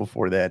and grateful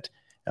for that.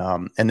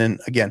 And then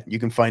again, you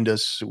can find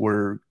us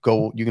you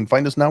can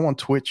find us now on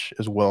Twitch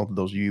as well.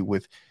 Those of you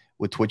with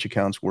Twitch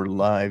accounts, we're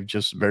live,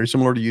 just very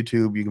similar to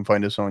YouTube. You can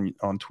find us on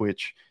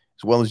Twitch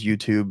as well as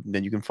YouTube.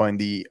 Then you can find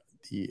the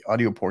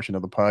audio portion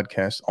of the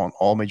podcast on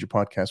all major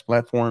podcast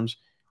platforms.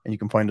 And you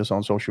can find us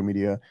on social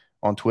media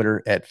on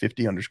Twitter at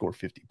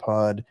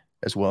 50_50pod,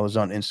 as well as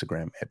on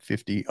Instagram at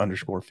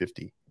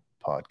 50_50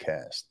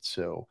 podcast.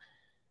 So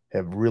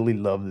have really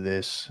loved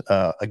this.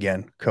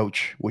 Again,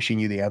 Coach, wishing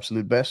you the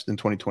absolute best in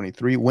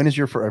 2023. When is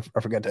I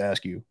forgot to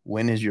ask you,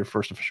 when is your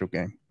first official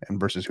game and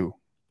versus who?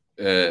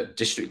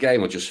 District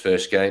game or just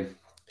first game?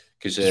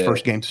 Because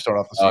first game to start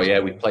off the season. Oh yeah,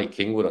 we play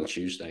Kingwood on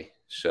Tuesday,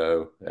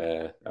 so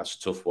that's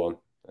a tough one.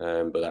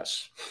 But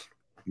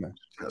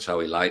that's how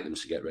we like them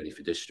to get ready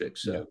for district.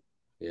 So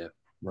yeah.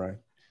 Right.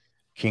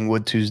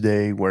 Kingwood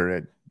Tuesday, where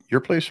at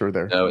your place or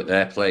there? No, at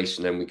their place,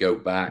 and then we go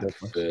back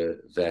for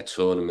their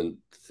tournament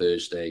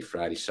Thursday,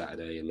 Friday,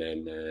 Saturday, and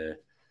then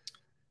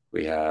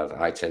we have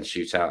I-10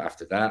 shootout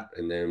after that,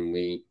 and then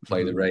we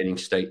play the reigning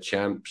state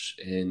champs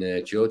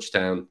in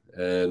Georgetown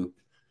the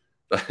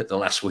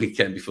last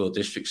weekend before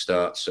district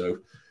starts. So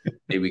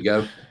here we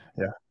go.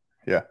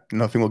 Yeah.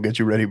 Nothing will get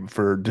you ready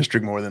for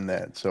district more than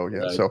that. So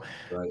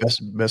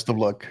best of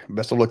luck.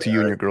 Best of luck to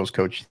you and your girls,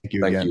 Coach. Thank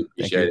you again.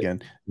 Thank you again.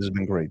 This has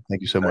been great.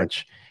 Thank you so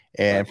much.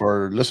 And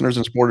for our listeners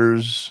and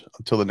supporters,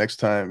 until the next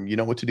time, you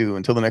know what to do.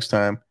 Until the next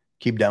time,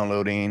 keep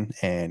downloading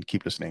and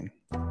keep listening.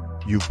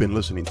 You've been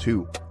listening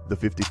to the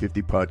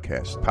 50/50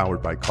 podcast,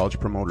 powered by College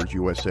Promoters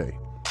USA.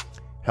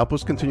 Help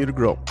us continue to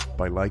grow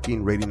by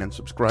liking, rating, and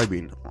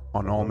subscribing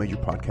on all major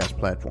podcast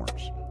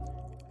platforms.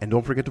 And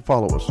don't forget to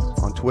follow us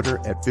on Twitter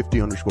at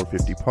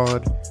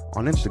 50_50pod,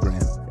 on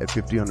Instagram at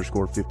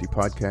 50_50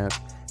 podcast,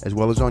 as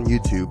well as on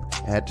YouTube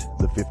at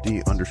the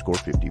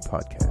 50_50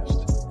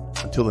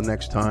 podcast. Until the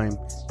next time,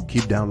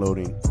 keep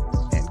downloading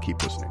and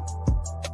keep listening.